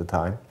music at the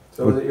time.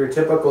 So was it your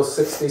typical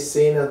 60s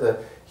scene of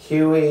the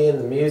Huey and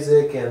the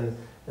music and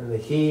And the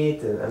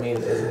heat, and I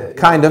mean,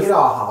 kind of. You know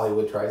how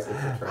Hollywood tries to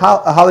portray.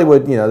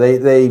 Hollywood, you know,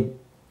 they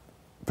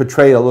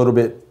portray a little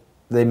bit,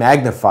 they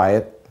magnify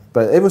it,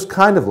 but it was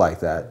kind of like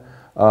that.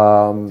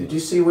 Did you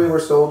see We Were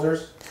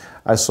Soldiers?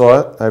 I saw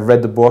it. I've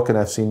read the book and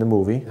I've seen the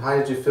movie. How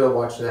did you feel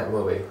watching that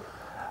movie?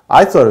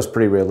 I thought it was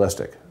pretty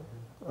realistic.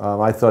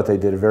 I thought they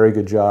did a very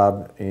good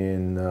job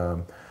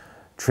in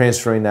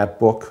transferring that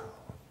book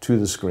to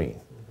the screen.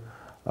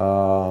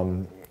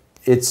 And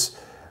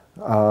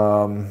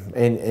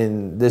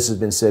this has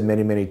been said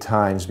many, many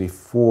times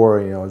before,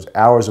 you know, it's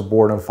hours of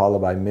boredom followed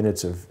by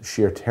minutes of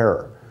sheer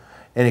terror.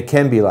 And it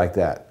can be like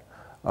that.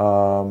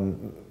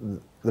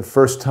 The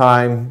first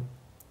time,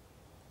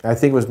 I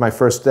think it was my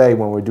first day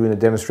when we were doing a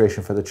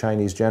demonstration for the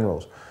Chinese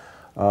generals.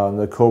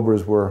 The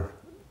Cobras were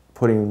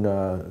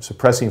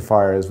suppressing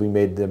fire as we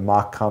made the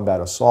mock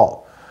combat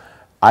assault.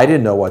 I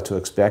didn't know what to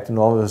expect, and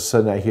all of a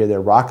sudden I hear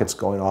their rockets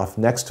going off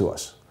next to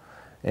us.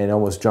 And it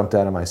almost jumped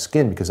out of my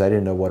skin because I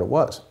didn't know what it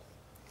was.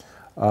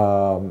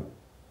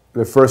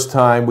 The first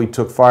time we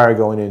took fire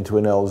going into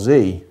an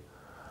LZ,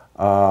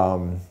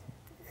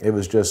 it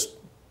was just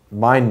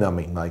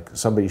mind-numbing, like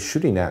somebody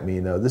shooting at me,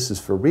 you know, this is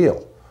for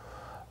real.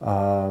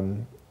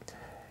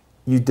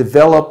 You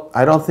develop,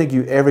 I don't think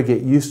you ever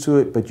get used to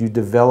it, but you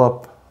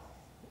develop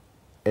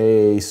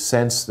a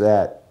sense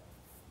that,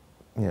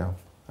 you know,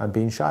 I'm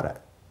being shot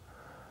at.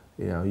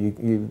 You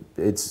know,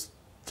 it's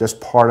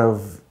just part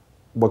of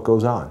what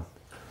goes on.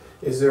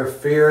 Is there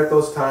fear at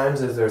those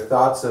times? Is there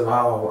thoughts of,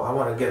 oh, I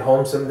want to get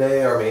home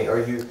someday? Or I mean, are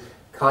you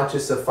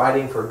conscious of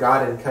fighting for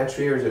God and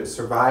country, or is it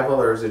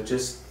survival, or is it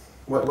just,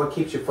 what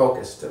keeps you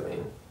focused? I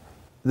mean,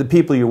 the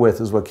people you're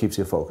with is what keeps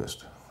you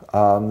focused.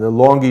 The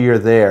longer you're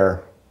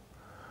there,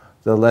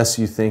 the less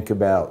you think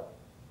about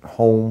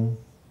home.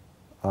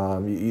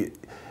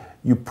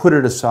 You put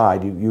it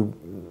aside. You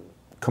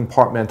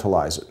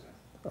compartmentalize it.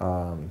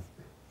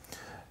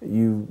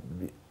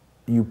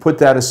 You put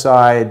that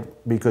aside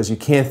because you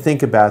can't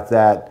think about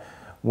that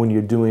when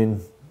you're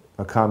doing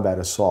a combat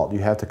assault. You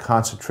have to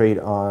concentrate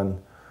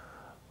on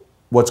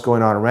what's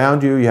going on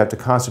around you. You have to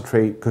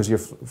concentrate because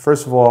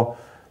first of all,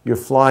 you're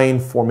flying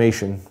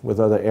formation with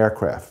other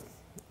aircraft.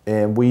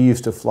 And we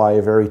used to fly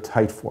a very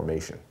tight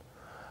formation.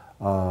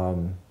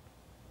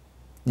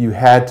 You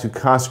had to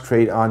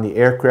concentrate on the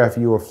aircraft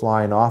you were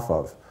flying off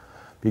of,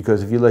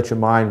 because if you let your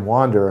mind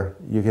wander,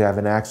 you could have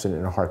an accident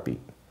in a heartbeat.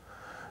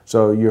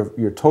 So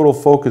your total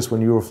focus when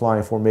you were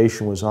flying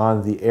formation was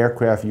on the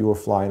aircraft you were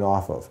flying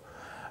off of.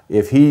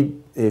 If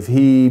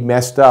he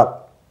messed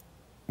up,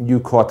 you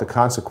caught the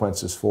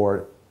consequences for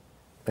it,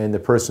 and the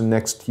person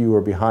next to you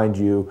or behind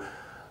you,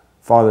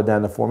 farther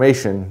down the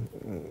formation,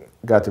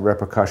 got the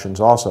repercussions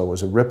also. It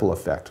was a ripple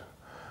effect.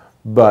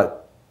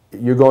 But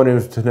you're going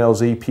into an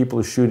LZ, people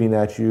are shooting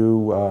at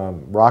you,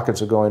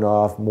 rockets are going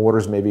off,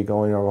 mortars may be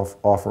going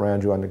off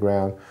around you on the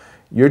ground.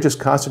 You're just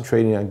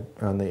concentrating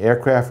on the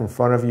aircraft in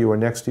front of you or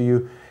next to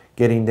you,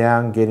 getting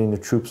down, getting the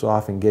troops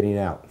off, and getting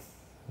out,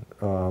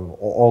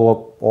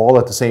 all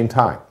at the same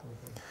time.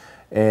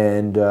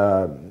 And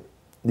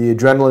the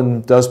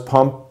adrenaline does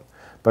pump,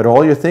 but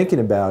all you're thinking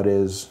about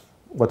is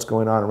what's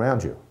going on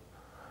around you.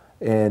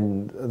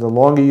 And the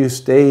longer you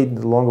stayed,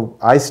 the longer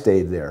I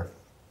stayed there.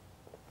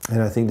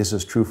 And I think this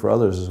is true for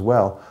others as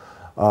well.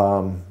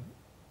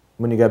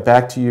 When you got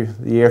back to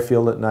the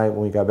airfield at night,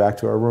 when we got back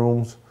to our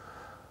rooms,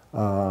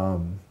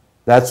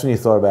 that's when you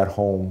thought about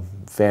home,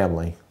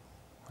 family.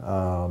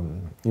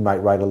 You might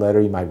write a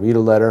letter, you might read a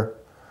letter,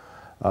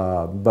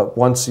 but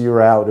once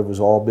you're out, it was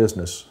all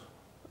business.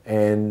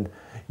 And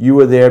you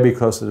were there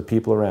because of the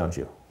people around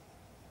you.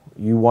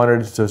 You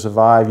wanted to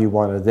survive, you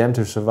wanted them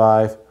to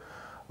survive,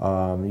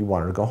 you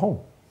wanted to go home.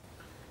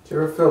 Do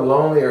you ever feel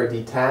lonely or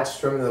detached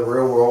from the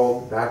real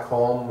world back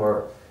home,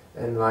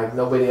 and like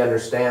nobody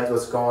understands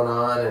what's going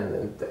on,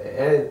 and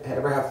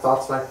ever have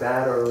thoughts like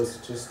that, or was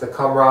it just the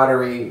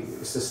camaraderie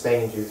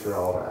sustained you through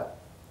all that?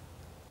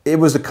 It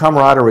was the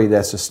camaraderie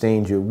that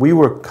sustained you. We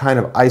were kind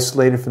of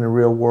isolated from the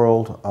real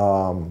world,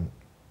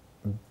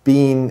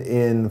 being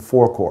in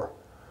 4 Corps,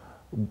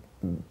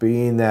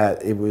 being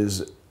that it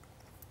was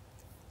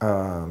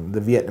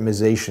the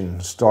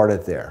Vietnamization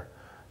started there,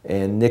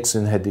 and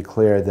Nixon had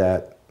declared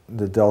that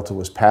the Delta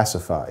was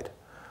pacified,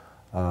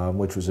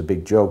 which was a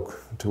big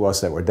joke to us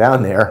that were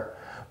down there.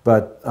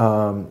 But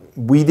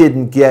we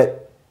didn't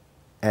get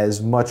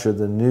as much of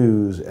the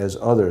news as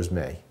others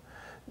may.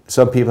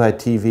 Some people had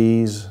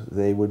TVs.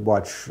 They would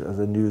watch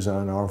the news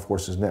on Armed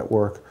Forces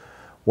Network.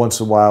 Once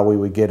in a while, we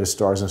would get a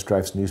Stars and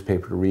Stripes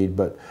newspaper to read.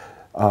 But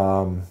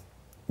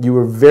you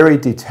were very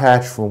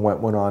detached from what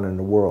went on in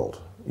the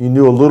world. You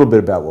knew a little bit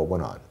about what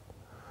went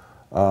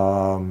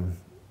on.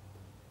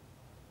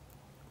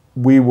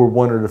 We were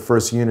one of the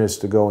first units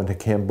to go into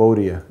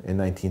Cambodia in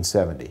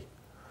 1970.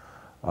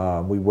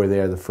 We were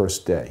there the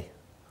first day.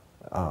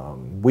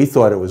 We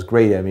thought it was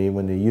great. I mean,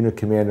 when the unit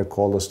commander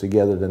called us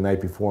together the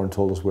night before and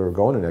told us we were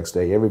going the next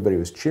day, everybody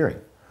was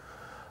cheering.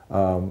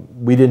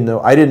 We didn't know.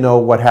 I didn't know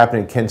what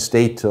happened in Kent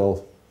State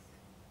till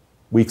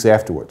weeks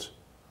afterwards.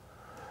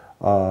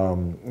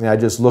 And I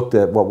just looked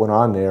at what went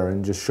on there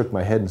and just shook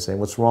my head and saying,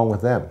 "What's wrong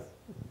with them?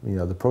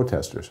 the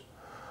protesters.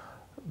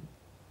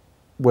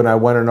 When I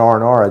went on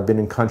R&R, I'd been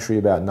in country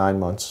about 9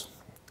 months.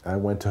 I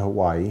went to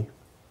Hawaii.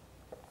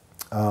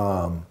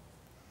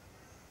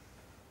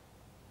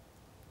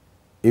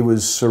 It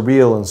was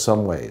surreal in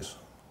some ways.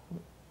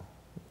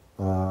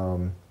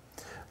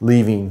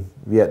 Leaving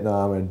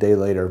Vietnam and a day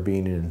later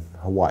being in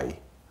Hawaii.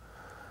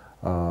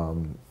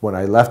 When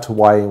I left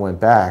Hawaii and went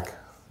back,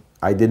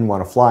 I didn't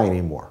want to fly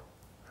anymore.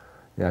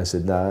 I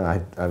said,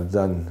 no, I've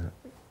done,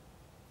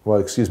 well,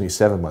 excuse me,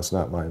 7 months,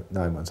 not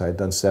 9 months. I had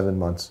done 7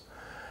 months,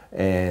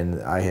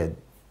 and I had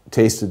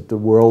tasted the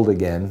world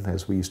again,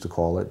 as we used to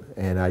call it,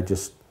 and I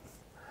just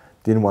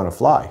didn't want to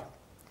fly.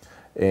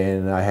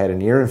 And I had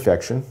an ear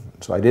infection,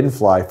 so I didn't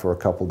fly for a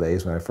couple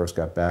days when I first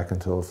got back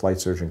until the flight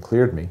surgeon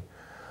cleared me.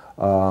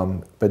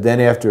 But then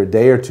after a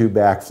day or two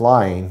back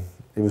flying,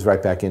 it was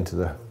right back into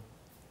the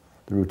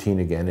routine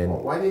again. And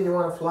why didn't you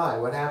want to fly?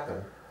 What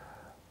happened?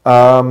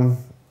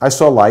 I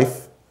saw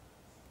life.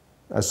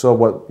 I saw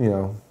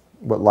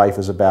what life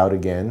is about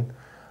again.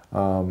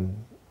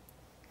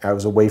 I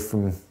was away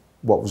from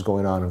what was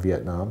going on in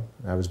Vietnam.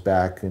 I was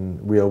back in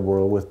real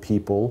world with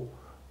people,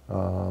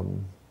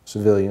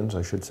 civilians,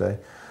 I should say,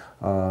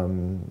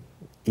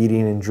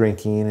 eating and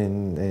drinking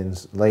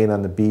and laying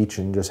on the beach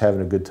and just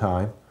having a good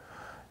time.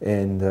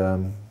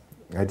 And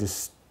I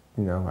just,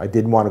 I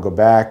didn't want to go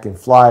back and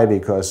fly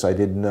because I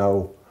didn't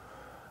know.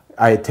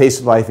 I had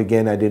tasted life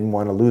again. I didn't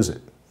want to lose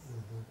it.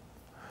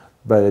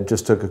 But it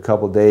just took a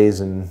couple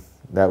days, and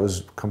that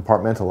was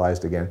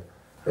compartmentalized again.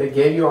 They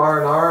gave you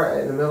R&R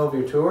in the middle of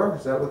your tour?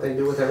 Is that what they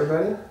do with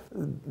everybody?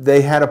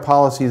 They had a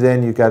policy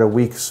then, you got a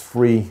week's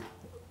free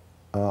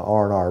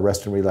R&R,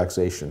 rest and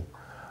relaxation.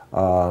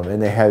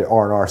 And they had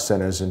R&R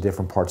centers in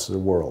different parts of the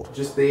world.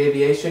 Just the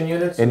aviation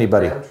units?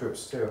 Anybody. Or the ground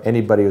troops too?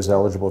 Anybody was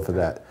eligible for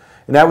that.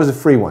 And that was a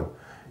free one.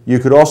 You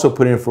could also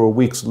put in for a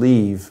week's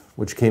leave,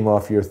 which came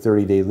off your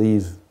 30-day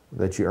leave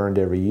that you earned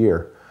every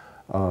year.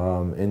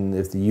 And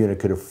if the unit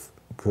could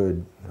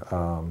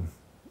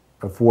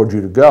afford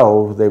you to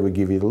go, they would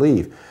give you the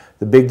leave.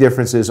 The big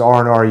difference is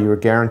R&R, you were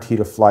guaranteed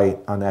a flight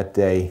on that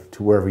day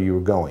to wherever you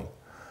were going.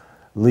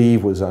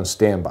 Leave was on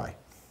standby.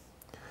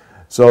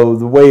 So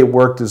the way it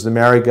worked is the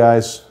married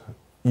guys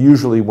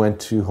usually went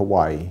to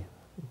Hawaii,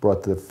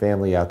 brought the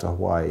family out to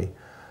Hawaii.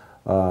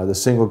 The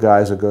single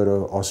guys would go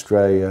to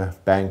Australia,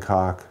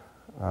 Bangkok,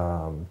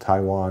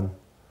 Taiwan.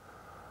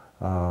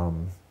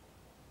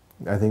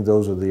 I think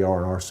those are the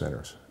R&R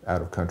centers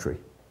out of country.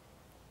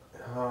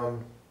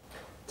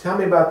 Tell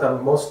me about the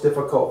most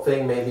difficult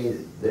thing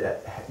maybe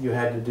that you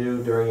had to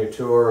do during your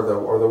tour,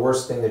 or the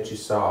worst thing that you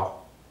saw.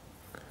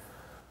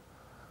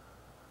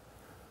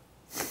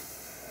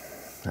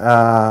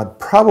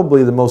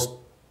 Probably the most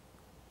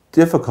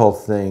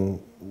difficult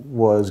thing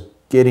was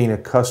getting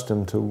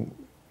accustomed to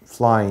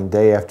flying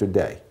day after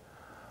day,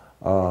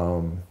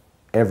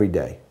 every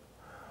day.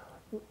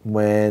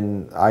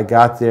 When I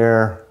got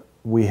there,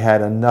 we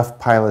had enough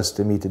pilots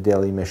to meet the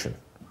daily mission.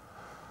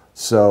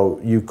 So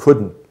you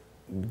couldn't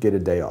get a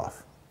day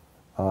off.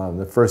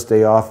 The first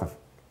day off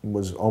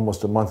was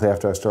almost a month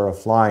after I started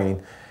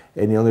flying,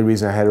 and the only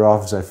reason I had it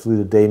off is I flew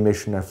the day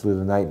mission, I flew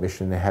the night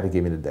mission, and they had to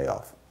give me the day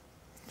off.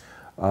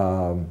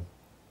 And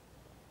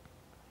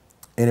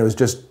it was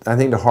just, I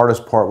think the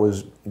hardest part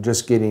was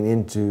just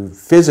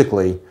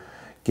physically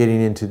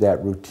getting into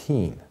that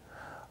routine.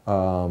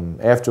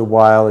 After a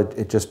while,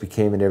 it just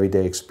became an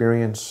everyday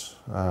experience.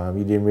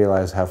 You didn't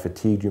realize how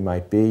fatigued you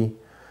might be.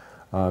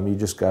 You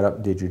just got up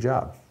and did your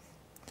job.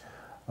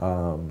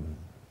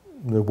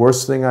 The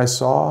worst thing I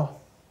saw,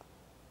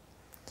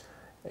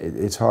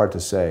 it's hard to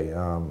say.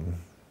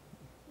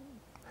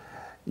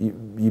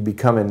 You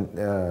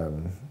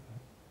become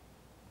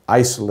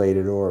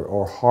isolated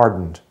or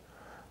hardened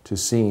to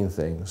seeing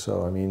things.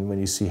 So, I mean, when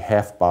you see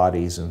half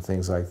bodies and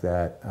things like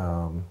that,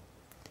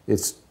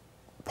 it's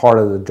part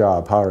of the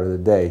job, part of the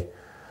day.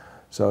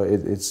 So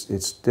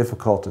it's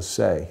difficult to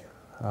say.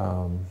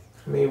 I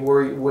mean,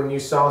 when you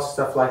saw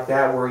stuff like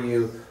that, were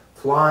you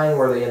flying?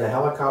 Were they in the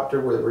helicopter?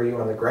 Were you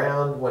on the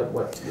ground? What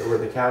were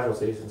the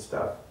casualties and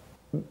stuff?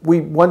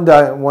 One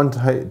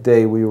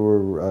day we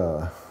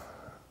were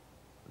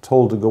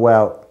told to go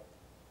out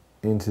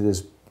into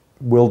this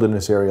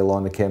wilderness area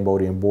along the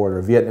Cambodian border.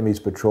 A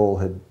Vietnamese patrol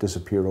had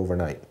disappeared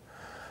overnight.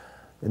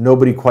 And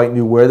nobody quite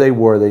knew where they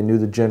were. They knew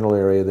the general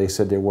area. They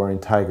said they were wearing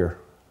tiger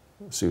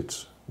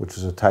suits, which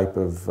is a type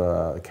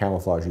of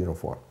camouflage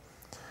uniform.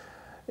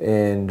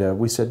 And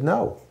we said,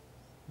 no.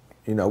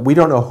 We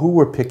don't know who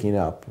we're picking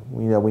up.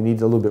 We need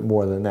a little bit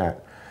more than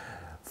that.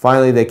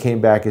 Finally, they came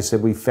back and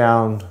said, we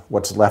found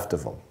what's left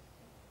of them.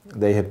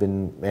 They had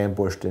been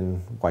ambushed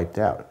and wiped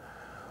out.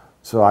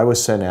 So I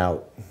was sent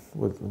out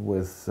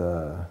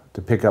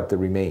to pick up the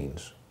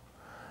remains.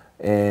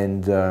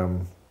 And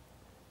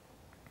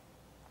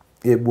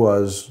it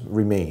was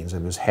remains.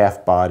 It was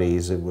half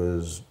bodies. It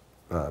was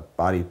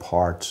body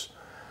parts.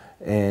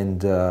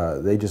 And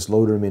they just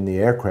loaded them in the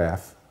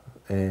aircraft.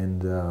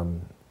 And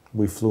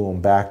we flew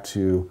them back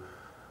to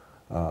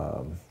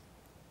an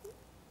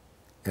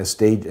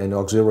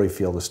auxiliary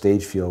field, a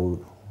stage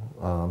field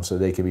so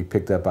they could be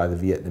picked up by the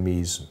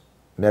Vietnamese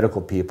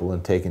medical people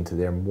and taken to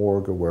their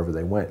morgue or wherever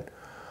they went.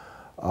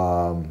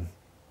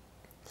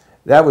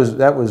 That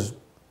was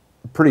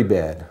pretty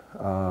bad,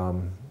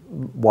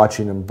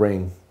 watching them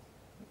bring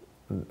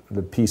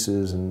the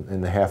pieces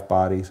and the half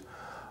bodies.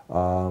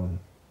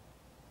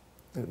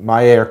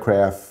 My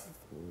aircraft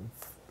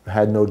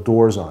had no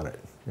doors on it.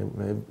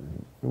 It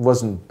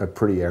wasn't a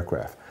pretty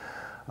aircraft,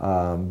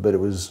 but it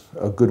was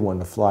a good one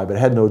to fly, but it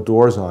had no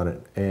doors on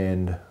it.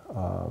 And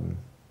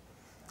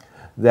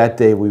that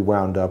day we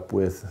wound up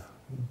with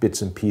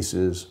bits and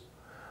pieces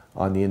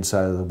on the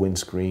inside of the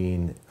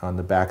windscreen, on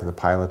the back of the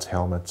pilots'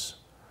 helmets.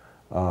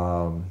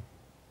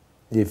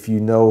 If you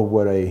know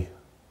what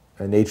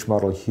an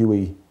H-model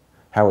Huey,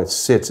 how it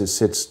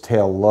sits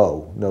tail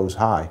low, nose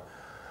high.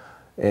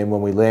 And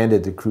when we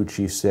landed, the crew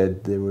chief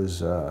said there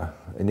was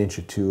an inch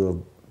or two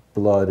of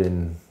blood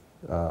and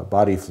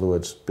body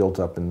fluids built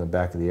up in the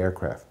back of the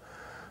aircraft.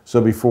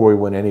 So before we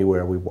went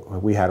anywhere,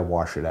 we had to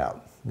wash it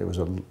out. There was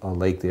a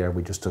lake there.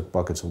 We just took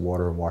buckets of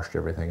water and washed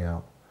everything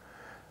out.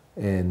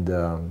 And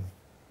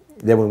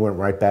then we went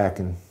right back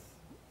and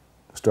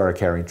started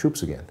carrying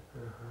troops again.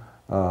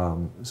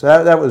 Mm-hmm.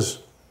 So that was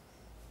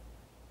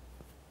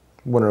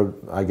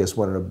I guess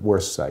one of the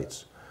worst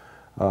sights.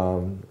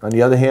 On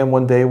the other hand,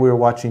 one day we were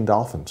watching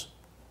dolphins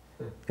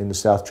in the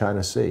South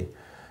China Sea,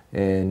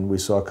 and I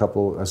saw a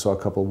couple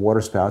of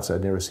water spouts.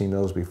 I'd never seen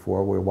those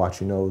before. We were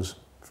watching those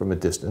from a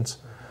distance.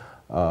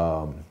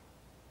 And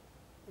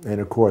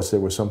of course, there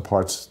were some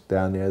parts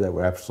down there that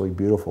were absolutely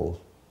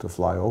beautiful to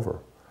fly over.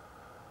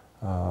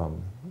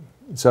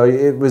 So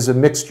it was a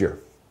mixture,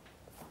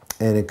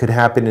 and it could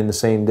happen in the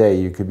same day.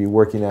 You could be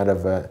working out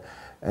of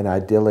an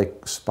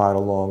idyllic spot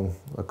along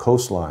a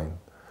coastline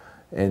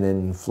and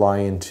then fly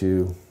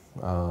into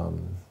a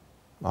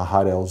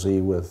hot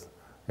LZ with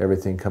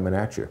everything coming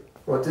at you.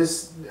 Well,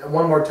 just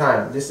one more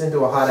time, just into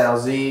a hot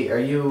LZ, are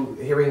you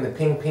hearing the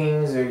ping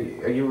pings?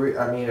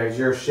 I mean, is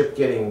your ship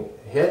getting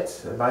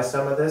hit by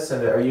some of this?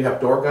 And you have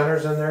door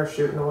gunners in there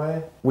shooting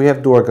away? We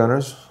have door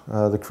gunners,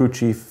 the crew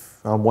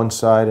chief on one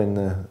side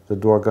and the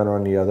door gunner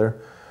on the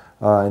other,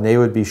 and they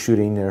would be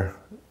shooting their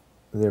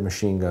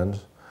machine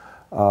guns.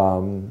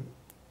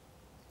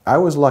 I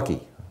was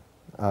lucky.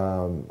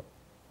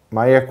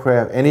 My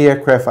aircraft, any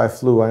aircraft I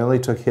flew, I only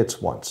took hits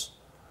once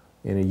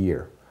in a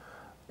year.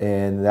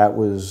 And that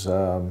was,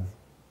 I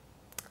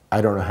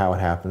don't know how it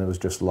happened, it was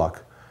just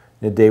luck.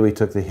 The day we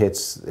took the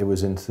hits, it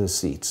was into the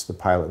seats. The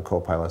pilot and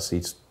co-pilot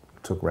seats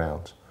took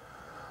rounds.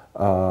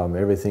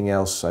 Everything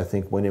else, I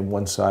think, went in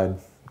one side,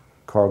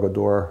 cargo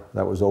door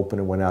that was open,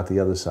 and went out the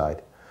other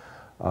side.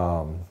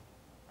 Other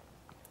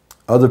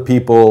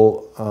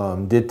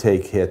people did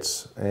take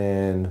hits,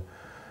 and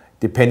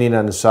depending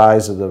on the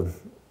size of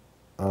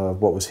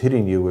what was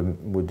hitting you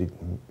would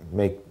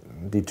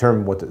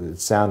determine what it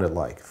sounded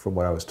like, from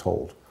what I was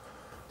told.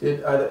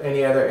 Did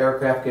any other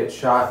aircraft get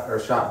shot or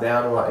shot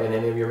down in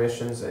any of your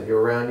missions that you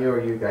were around you,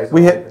 or you guys were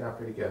taken out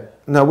pretty good?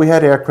 No, we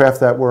had aircraft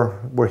that were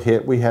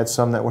hit. We had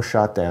some that were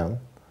shot down.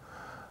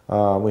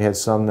 We had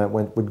some that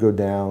would go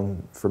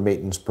down for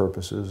maintenance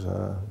purposes.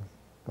 A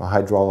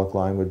hydraulic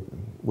line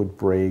would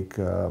break,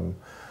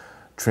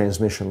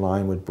 transmission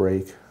line would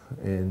break,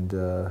 and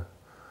the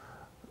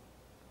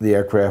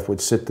aircraft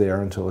would sit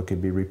there until it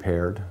could be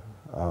repaired.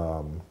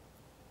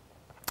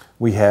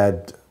 We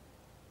had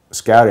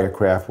scout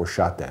aircraft were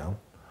shot down.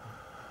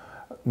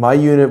 My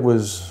unit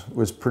was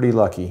pretty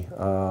lucky.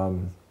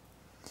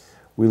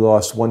 We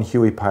lost one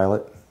Huey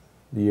pilot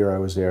the year I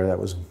was there. That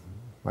was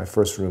my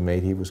first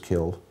roommate. He was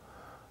killed.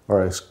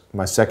 Or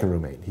my second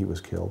roommate, he was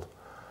killed.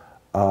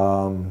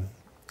 I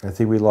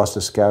think we lost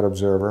a scout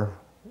observer,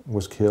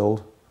 was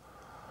killed.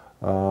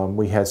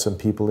 We had some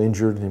people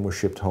injured and were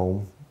shipped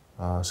home,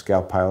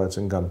 scout pilots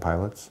and gun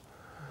pilots.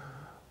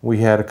 We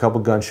had a couple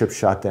gunships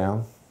shot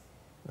down,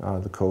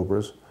 the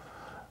Cobras.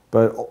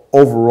 But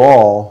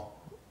overall,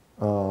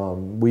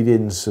 we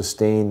didn't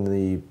sustain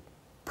the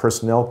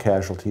personnel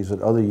casualties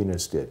that other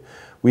units did.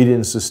 We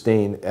didn't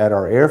sustain at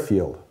our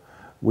airfield.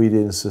 We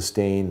didn't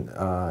sustain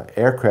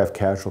aircraft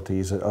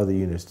casualties that other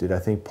units did. I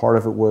think part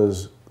of it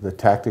was the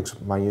tactics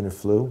my unit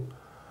flew.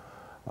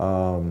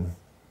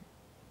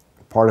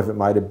 Part of it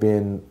might have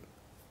been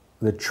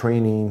the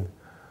training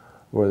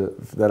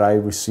that I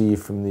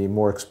received from the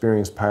more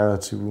experienced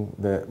pilots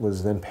that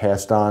was then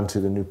passed on to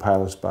the new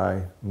pilots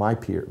by my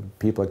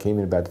people that came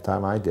in about the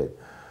time I did.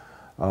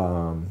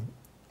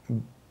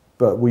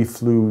 But we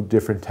flew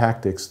different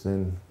tactics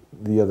than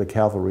the other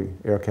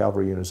air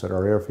cavalry units at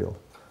our airfield.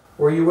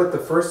 Were you with the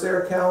 1st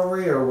Air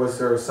Cavalry, or was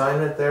there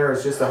assignment there? It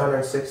was just the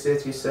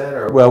 160th, you said?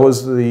 Or? Well, it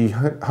was the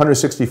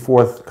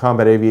 164th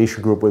Combat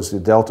Aviation Group was the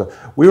Delta.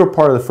 We were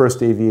part of the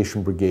 1st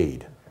Aviation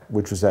Brigade,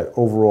 which was that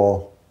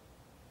overall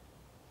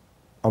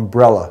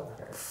umbrella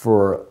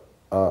for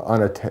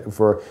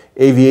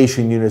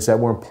aviation units that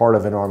weren't part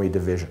of an Army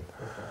division.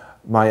 Okay.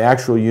 My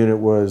actual unit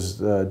was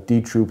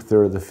D Troop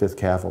 3rd of the 5th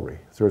Cavalry,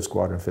 3rd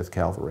Squadron, 5th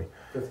Cavalry.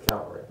 5th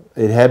Cavalry.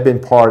 They had been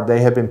part of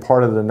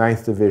the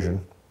 9th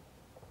Division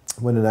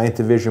when the 9th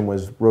Division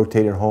was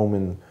rotated home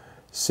in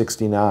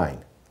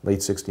 '69.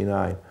 late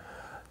 69.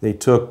 They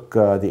took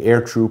the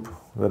air troop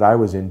that I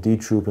was in, D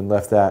Troop, and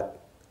left that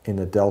in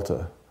the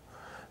Delta.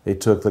 They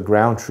took the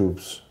ground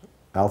troops,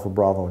 Alpha,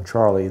 Bravo, and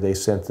Charlie, they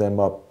sent them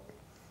up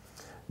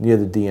near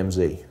the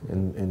DMZ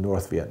in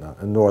North Vietnam,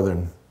 in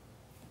northern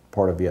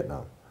part of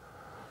Vietnam.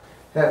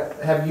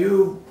 Have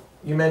you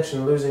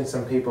mentioned losing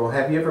some people.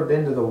 Have you ever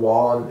been to the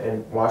wall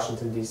in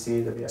Washington,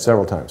 D.C.?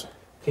 Several times.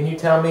 Can you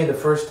tell me the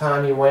first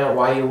time you went,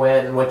 why you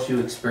went, and what you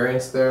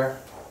experienced there?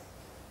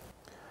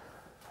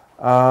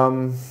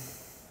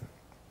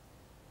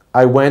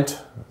 I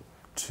went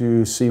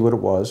to see what it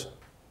was,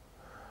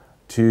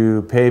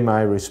 to pay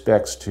my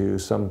respects to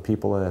some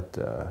people that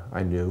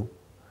I knew.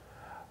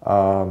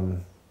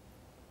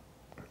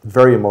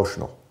 Very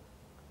emotional.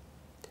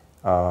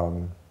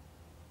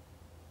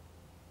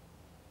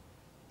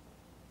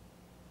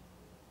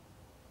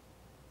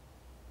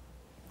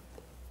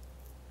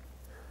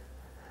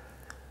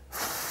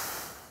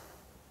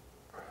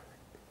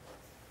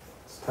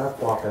 It's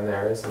tough walking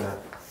there, isn't it?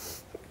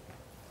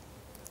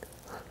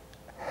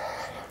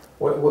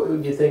 What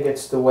do you think,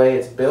 it's the way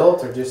it's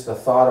built, or just the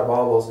thought of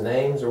all those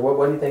names, or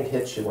what do you think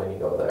hits you when you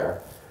go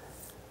there?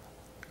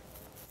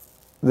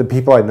 The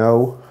people I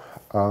know,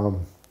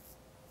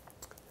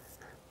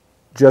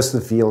 just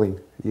the feeling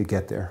you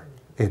get there.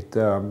 It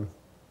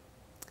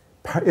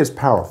is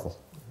powerful.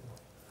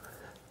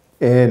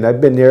 And I've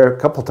been there a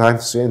couple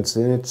times since,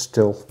 and it's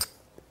still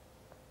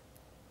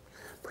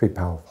pretty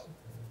powerful.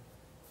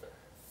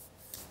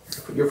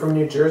 You're from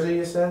New Jersey,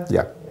 you said?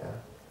 Yeah.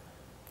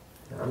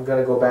 I'm going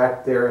to go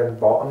back there, and I'm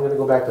going to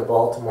go back to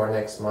Baltimore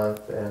next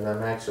month, and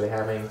I'm actually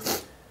having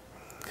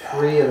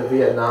 3 of the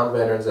Vietnam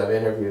veterans I've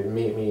interviewed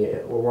meet me.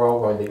 We're all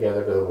going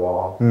together to the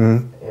wall,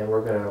 and I'm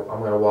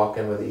going to walk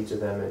in with each of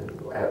them and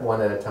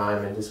one at a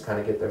time and just kind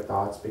of get their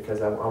thoughts,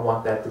 because I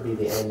want that to be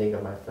the ending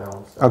of my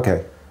film. So,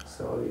 okay.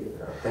 So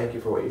thank you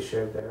for what you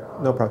shared there.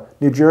 No problem.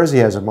 New Jersey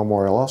has a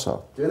memorial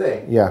also. Do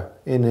they? Yeah,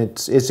 and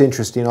it's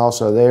interesting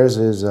also. Theirs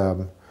is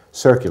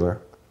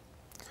circular.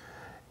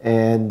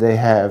 And they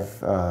have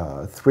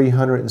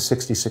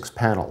 366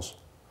 panels,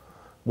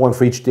 one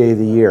for each day of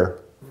the year.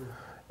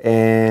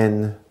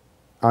 And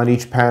on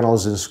each panel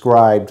is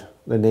inscribed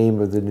the name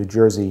of the New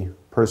Jersey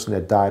person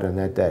that died on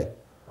that day.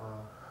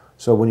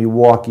 So when you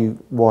walk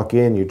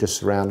in, you're just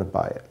surrounded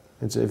by it.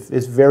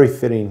 It's very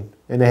fitting,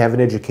 and they have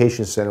an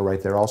education center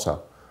right there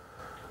also.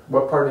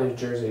 What part of New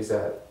Jersey is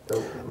that?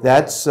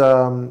 That's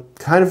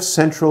kind of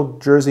central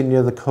Jersey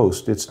near the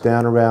coast. It's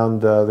down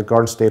around the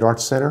Garden State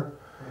Arts Center.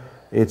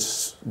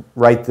 It's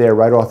right there,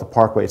 right off the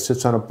parkway. It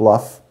sits on a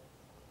bluff.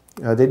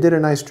 They did a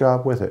nice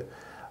job with it.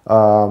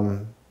 I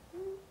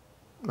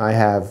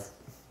have,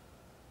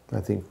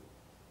 I think,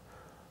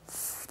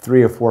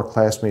 3 or 4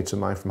 classmates of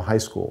mine from high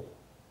school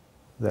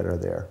that are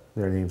there.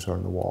 Their names are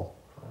on the wall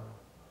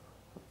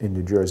in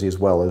New Jersey, as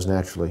well as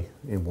naturally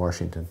in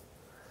Washington.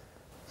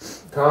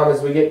 Tom,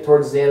 as we get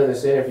towards the end of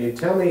this interview,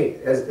 tell me,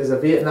 as a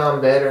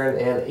Vietnam veteran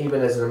and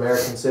even as an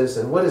American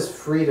citizen, what does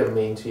freedom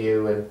mean to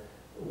you, and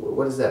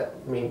what does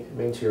that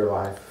mean to your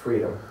life,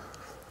 freedom?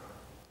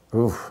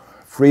 Oof,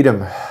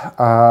 freedom.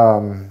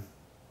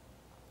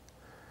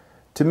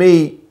 To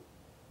me,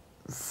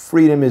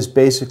 freedom is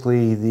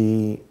basically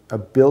the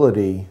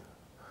ability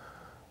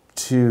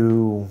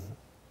to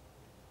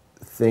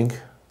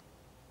think,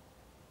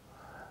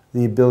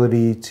 the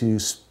ability to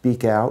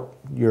speak out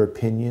your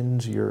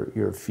opinions,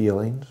 your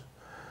feelings,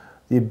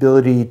 the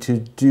ability to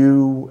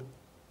do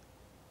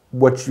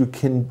what you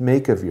can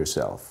make of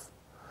yourself.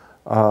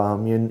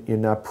 You're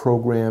not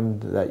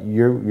programmed that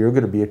you're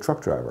going to be a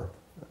truck driver.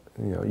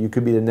 You know, you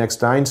could be the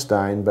next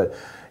Einstein, but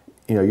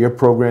you know, you're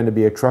programmed to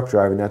be a truck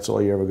driver, and that's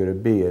all you're ever going to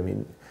be. I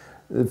mean,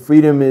 the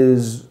freedom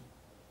is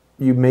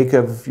you make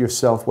of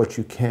yourself what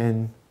you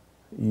can,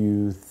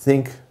 you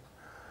think,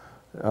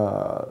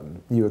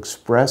 you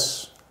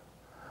express,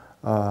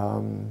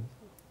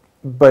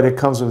 but it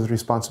comes with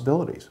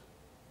responsibilities.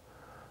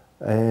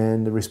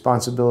 And the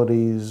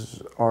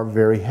responsibilities are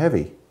very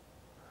heavy.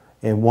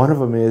 And one of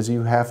them is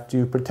you have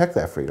to protect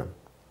that freedom.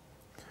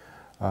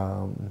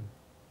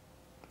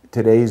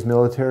 Today's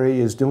military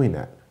is doing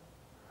that.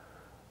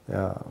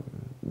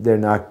 They're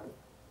not,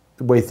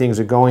 the way things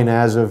are going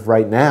as of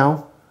right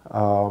now,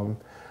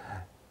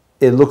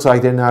 it looks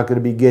like they're not going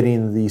to be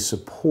getting the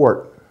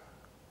support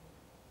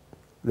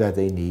that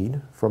they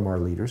need from our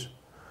leaders.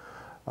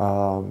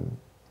 And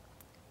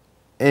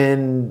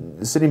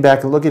sitting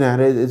back and looking at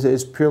it,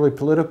 it's purely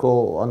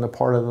political on the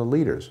part of the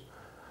leaders.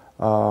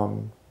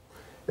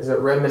 Is it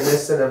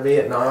reminiscent of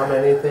Vietnam,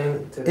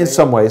 anything today? In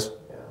some ways.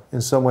 Yeah.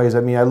 In some ways.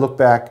 I mean, I look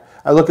back,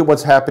 I look at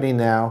what's happening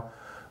now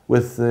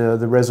with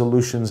the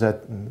resolutions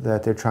that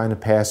they're trying to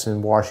pass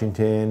in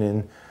Washington,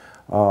 and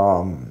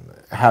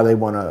how they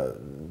want to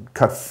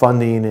cut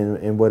funding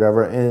and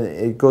whatever. And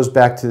it goes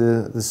back to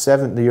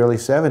the early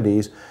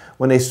 70s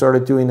when they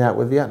started doing that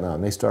with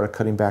Vietnam. They started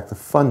cutting back the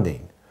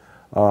funding.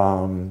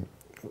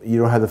 You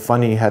don't have the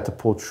funding, you had to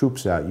pull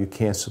troops out. You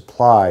can't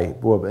supply,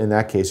 well, in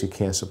that case, you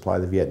can't supply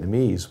the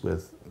Vietnamese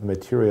with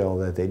material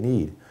that they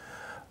need.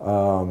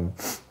 So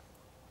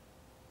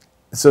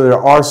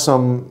there are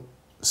some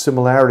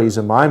similarities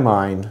in my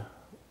mind,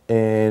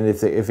 and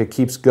if it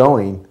keeps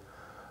going,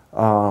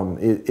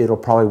 it'll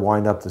probably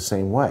wind up the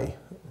same way.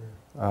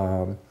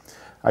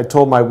 I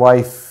told my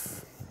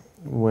wife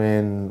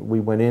when we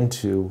went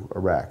into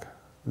Iraq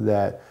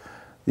that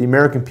the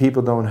American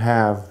people don't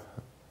have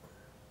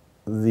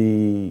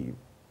the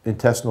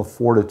intestinal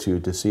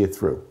fortitude to see it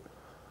through.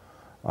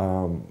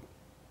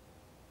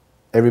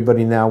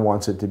 Everybody now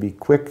wants it to be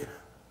quick,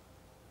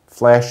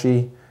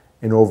 flashy,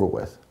 and over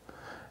with.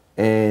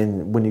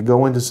 And when you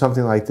go into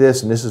something like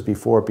this, and this is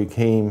before it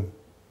became,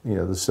 you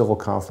know, the civil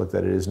conflict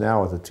that it is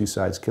now with the two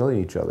sides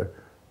killing each other,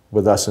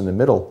 with us in the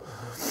middle.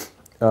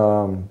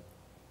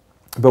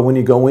 But when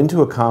you go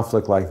into a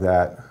conflict like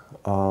that,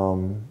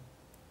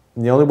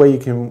 the only way you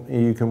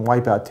can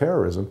wipe out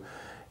terrorism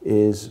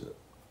is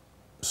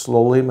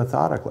slowly and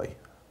methodically.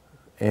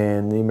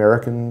 And the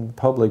American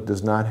public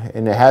does not,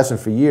 and it hasn't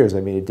for years. I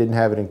mean, it didn't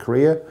have it in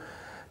Korea,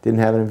 didn't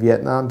have it in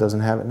Vietnam,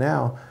 doesn't have it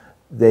now.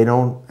 They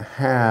don't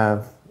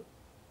have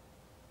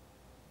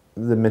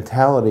the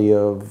mentality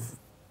of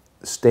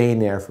staying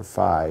there for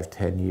 5,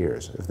 10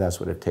 years, if that's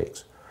what it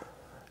takes.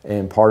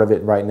 And part of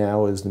it right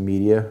now is the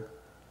media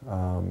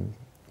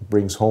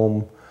brings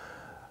home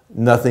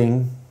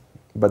nothing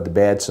but the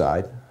bad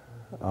side.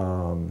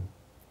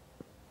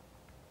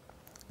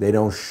 They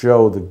don't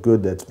show the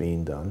good that's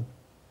being done.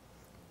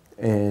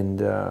 And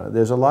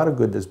there's a lot of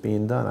good that's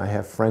being done. I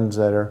have friends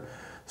that are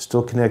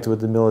still connected with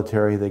the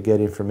military. They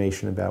get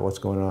information about what's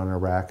going on in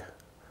Iraq.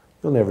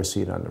 You'll never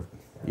see it on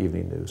the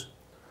evening news.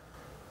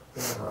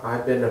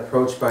 I've been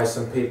approached by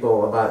some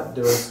people about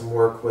doing some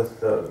work with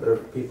the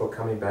people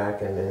coming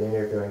back and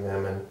interviewing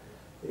them, and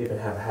even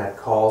have had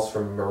calls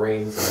from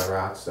Marines in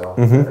Iraq. So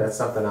that's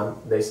something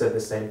they said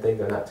the same thing.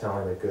 They're not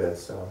telling the good.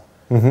 So,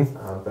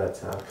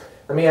 but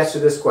let me ask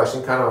you this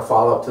question, kind of a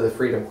follow-up to the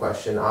freedom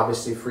question.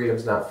 Obviously,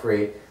 freedom's not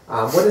free.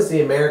 What does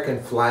the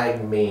American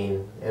flag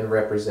mean and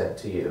represent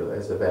to you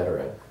as a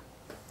veteran?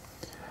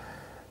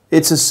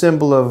 It's a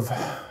symbol of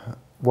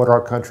what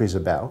our country's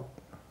about.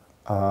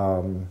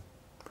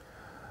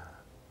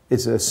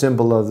 It's a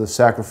symbol of the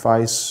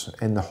sacrifice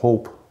and the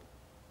hope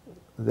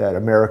that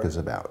America's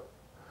about.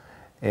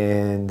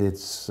 And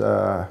it's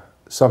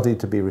something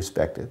to be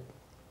respected.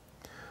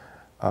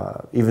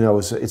 Even though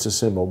it's a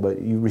symbol, but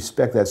you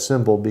respect that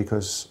symbol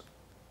because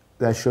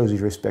that shows you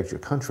respect your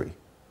country.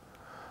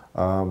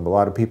 A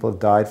lot of people have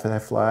died for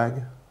that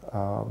flag.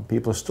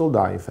 People are still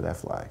dying for that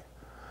flag.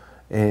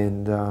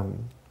 And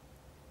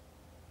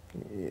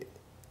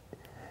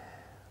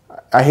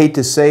I hate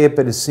to say it,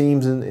 but it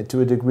seems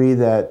to a degree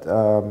that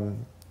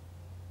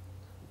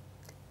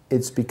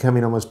it's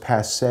becoming almost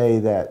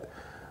passé that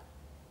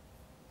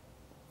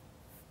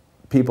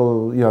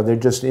people, you know, they're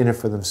just in it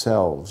for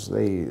themselves.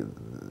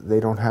 They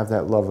don't have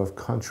that love of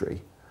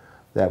country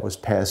that was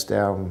passed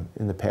down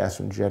in the past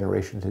from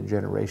generation to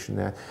generation.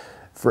 That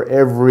for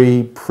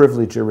every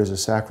privilege there is a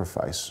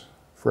sacrifice.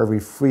 For every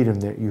freedom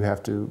that you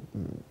have to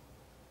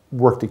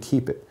work to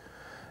keep it.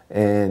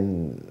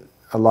 And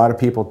a lot of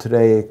people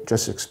today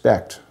just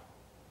expect,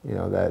 you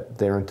know, that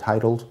they're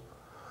entitled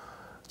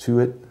to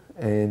it,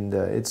 and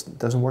it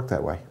doesn't work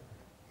that way.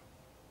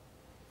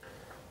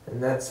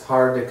 And that's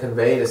hard to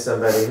convey to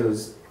somebody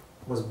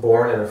was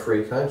born in a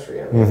free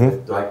country. I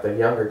mean, like the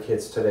younger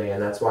kids today,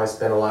 and that's why I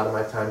spend a lot of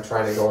my time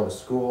trying to go into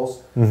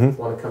schools.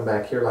 Want to come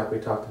back here, like we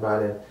talked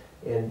about, and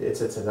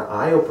it's an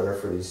eye opener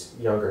for these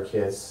younger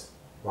kids.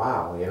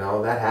 Wow, you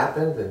know, that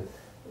happened, and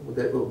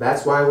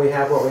that's why we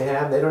have what we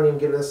have. They don't even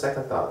give it a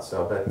second thought.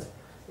 So, but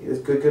it's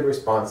good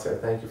response there.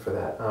 Thank you for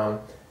that.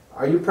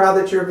 Are you proud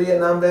that you're a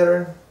Vietnam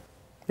veteran?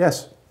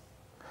 Yes.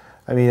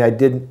 I mean,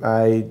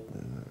 I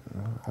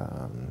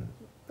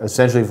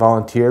essentially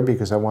volunteered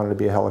because I wanted to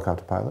be a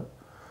helicopter pilot.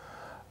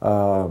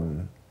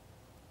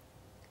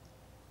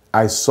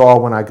 I saw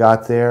when I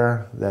got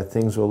there that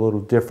things were a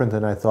little different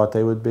than I thought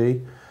they would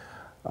be.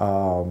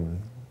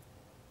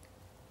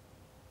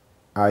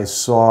 I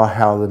saw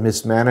how the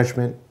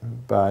mismanagement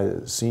by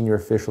senior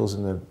officials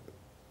in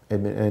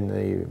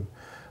the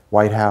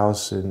White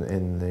House and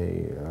in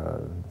the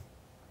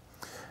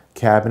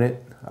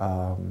cabinet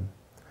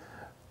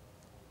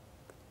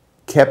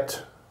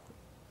kept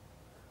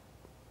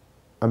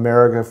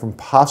America from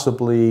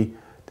possibly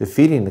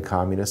defeating the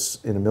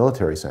communists in a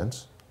military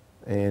sense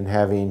and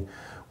having,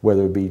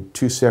 whether it be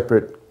two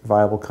separate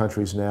viable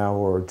countries now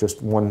or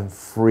just one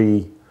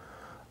free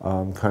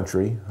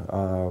country.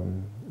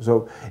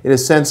 So in a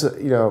sense,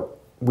 you know,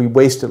 we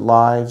wasted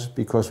lives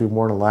because we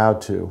weren't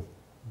allowed to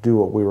do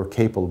what we were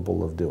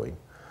capable of doing.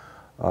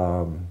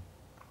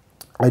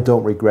 I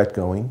don't regret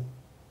going.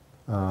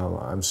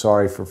 I'm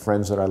sorry for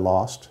friends that I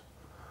lost.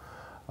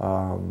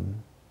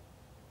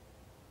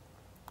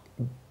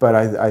 But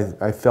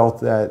I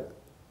felt that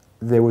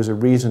there was a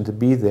reason to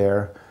be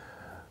there.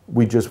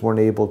 We just weren't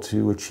able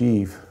to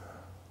achieve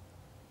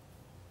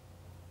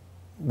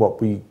what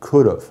we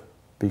could have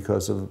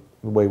because of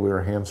the way we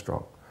were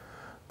hamstrung.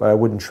 But I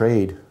wouldn't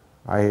trade.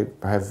 I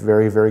have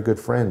very, very good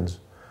friends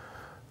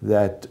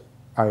that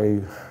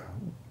I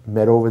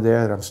met over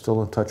there that I'm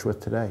still in touch with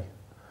today.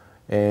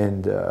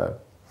 And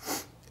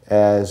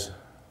as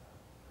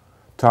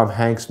Tom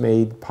Hanks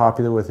made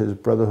popular with his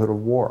Brotherhood of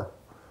War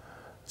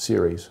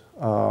series.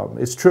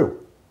 It's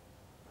true.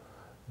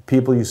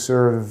 People you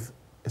serve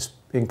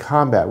in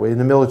combat with, in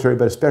the military,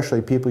 but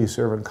especially people you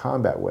serve in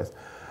combat with,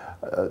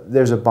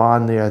 there's a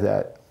bond there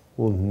that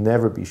will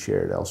never be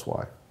shared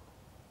elsewhere.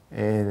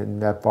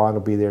 And that bond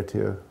will be there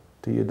till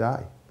you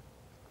die.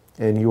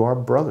 And you are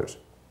brothers.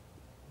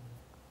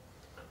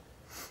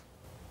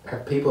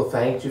 Have people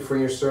thanked you for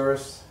your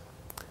service?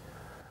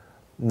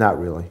 Not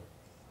really.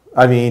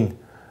 I mean,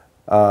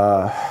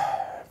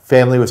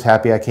 family was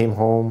happy I came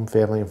home,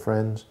 family and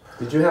friends.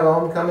 Did you have a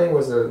homecoming?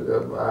 Was there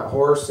a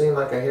horror scene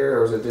like I hear,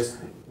 or was it just,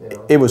 you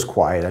know? It was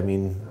quiet. I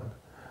mean,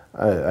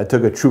 I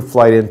took a troop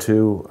flight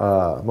into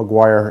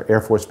McGuire Air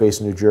Force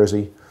Base in New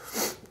Jersey,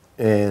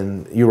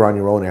 and you were on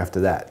your own after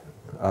that.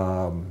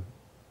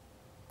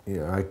 You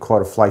know, I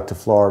caught a flight to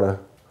Florida,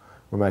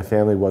 where my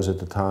family was at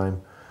the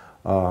time.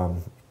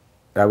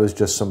 I was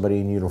just somebody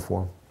in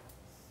uniform.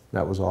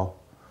 That was all.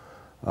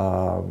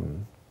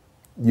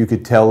 You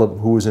could tell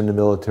who was in the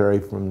military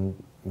from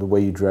the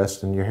way you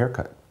dressed and your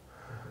haircut.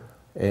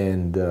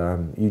 And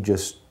you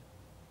just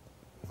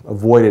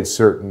avoided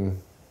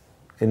certain...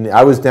 And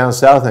I was down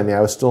south. I mean,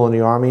 I was still in the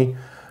Army.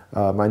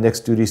 My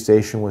next duty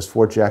station was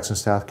Fort Jackson,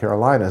 South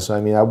Carolina. So,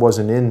 I mean, I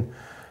wasn't in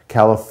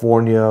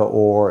California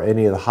or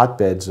any of the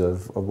hotbeds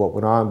of what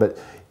went on. But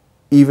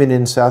even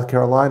in South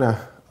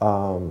Carolina,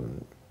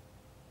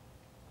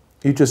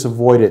 you just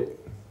avoided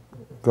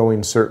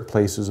going certain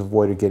places,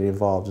 avoided getting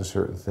involved in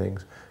certain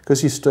things.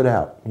 Because you stood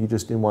out. You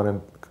just didn't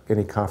want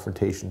any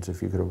confrontations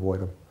if you could avoid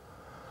them.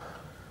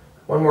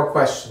 One more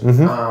question.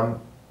 Mm-hmm.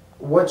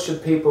 What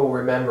should people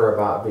remember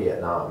about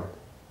Vietnam?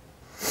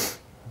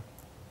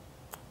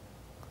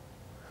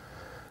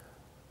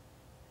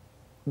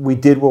 We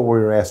did what we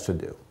were asked to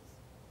do.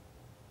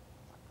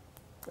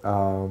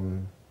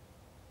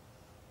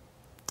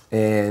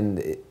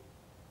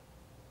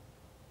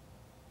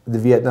 The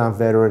Vietnam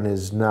veteran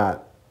is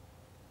not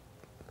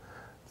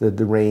the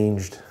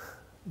deranged,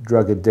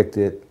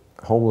 drug-addicted,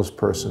 homeless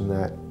person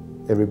that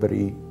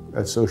everybody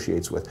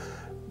associates with.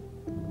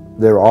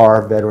 There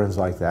are veterans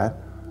like that.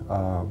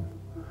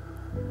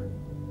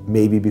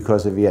 Maybe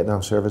because of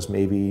Vietnam service,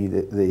 maybe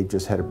they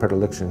just had a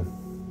predilection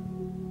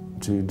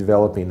to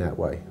developing that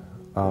way.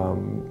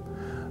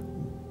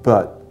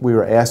 But we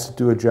were asked to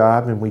do a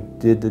job, and we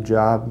did the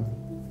job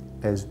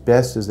as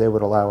best as they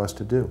would allow us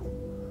to do.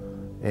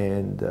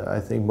 And I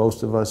think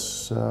most of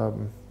us are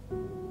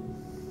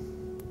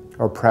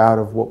proud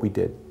of what we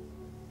did.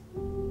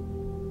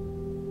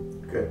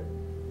 Good.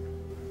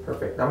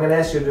 Perfect. I'm going to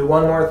ask you to do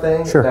one more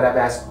thing that I've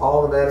asked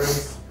all the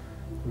veterans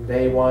from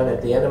day one.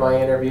 At the end of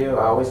my interview,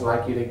 I always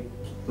like you to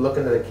look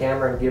into the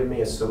camera and give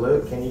me a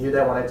salute. Can you do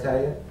that when I tell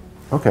you?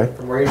 Okay.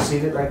 From where you're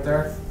seated right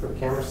there, for the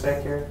camera's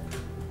sake here.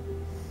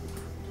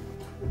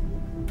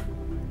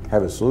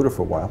 Haven't saluted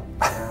for a while.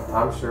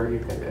 I'm sure you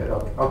can do it.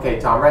 Okay,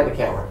 Tom, right in the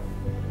camera.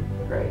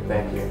 Great,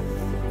 thank you.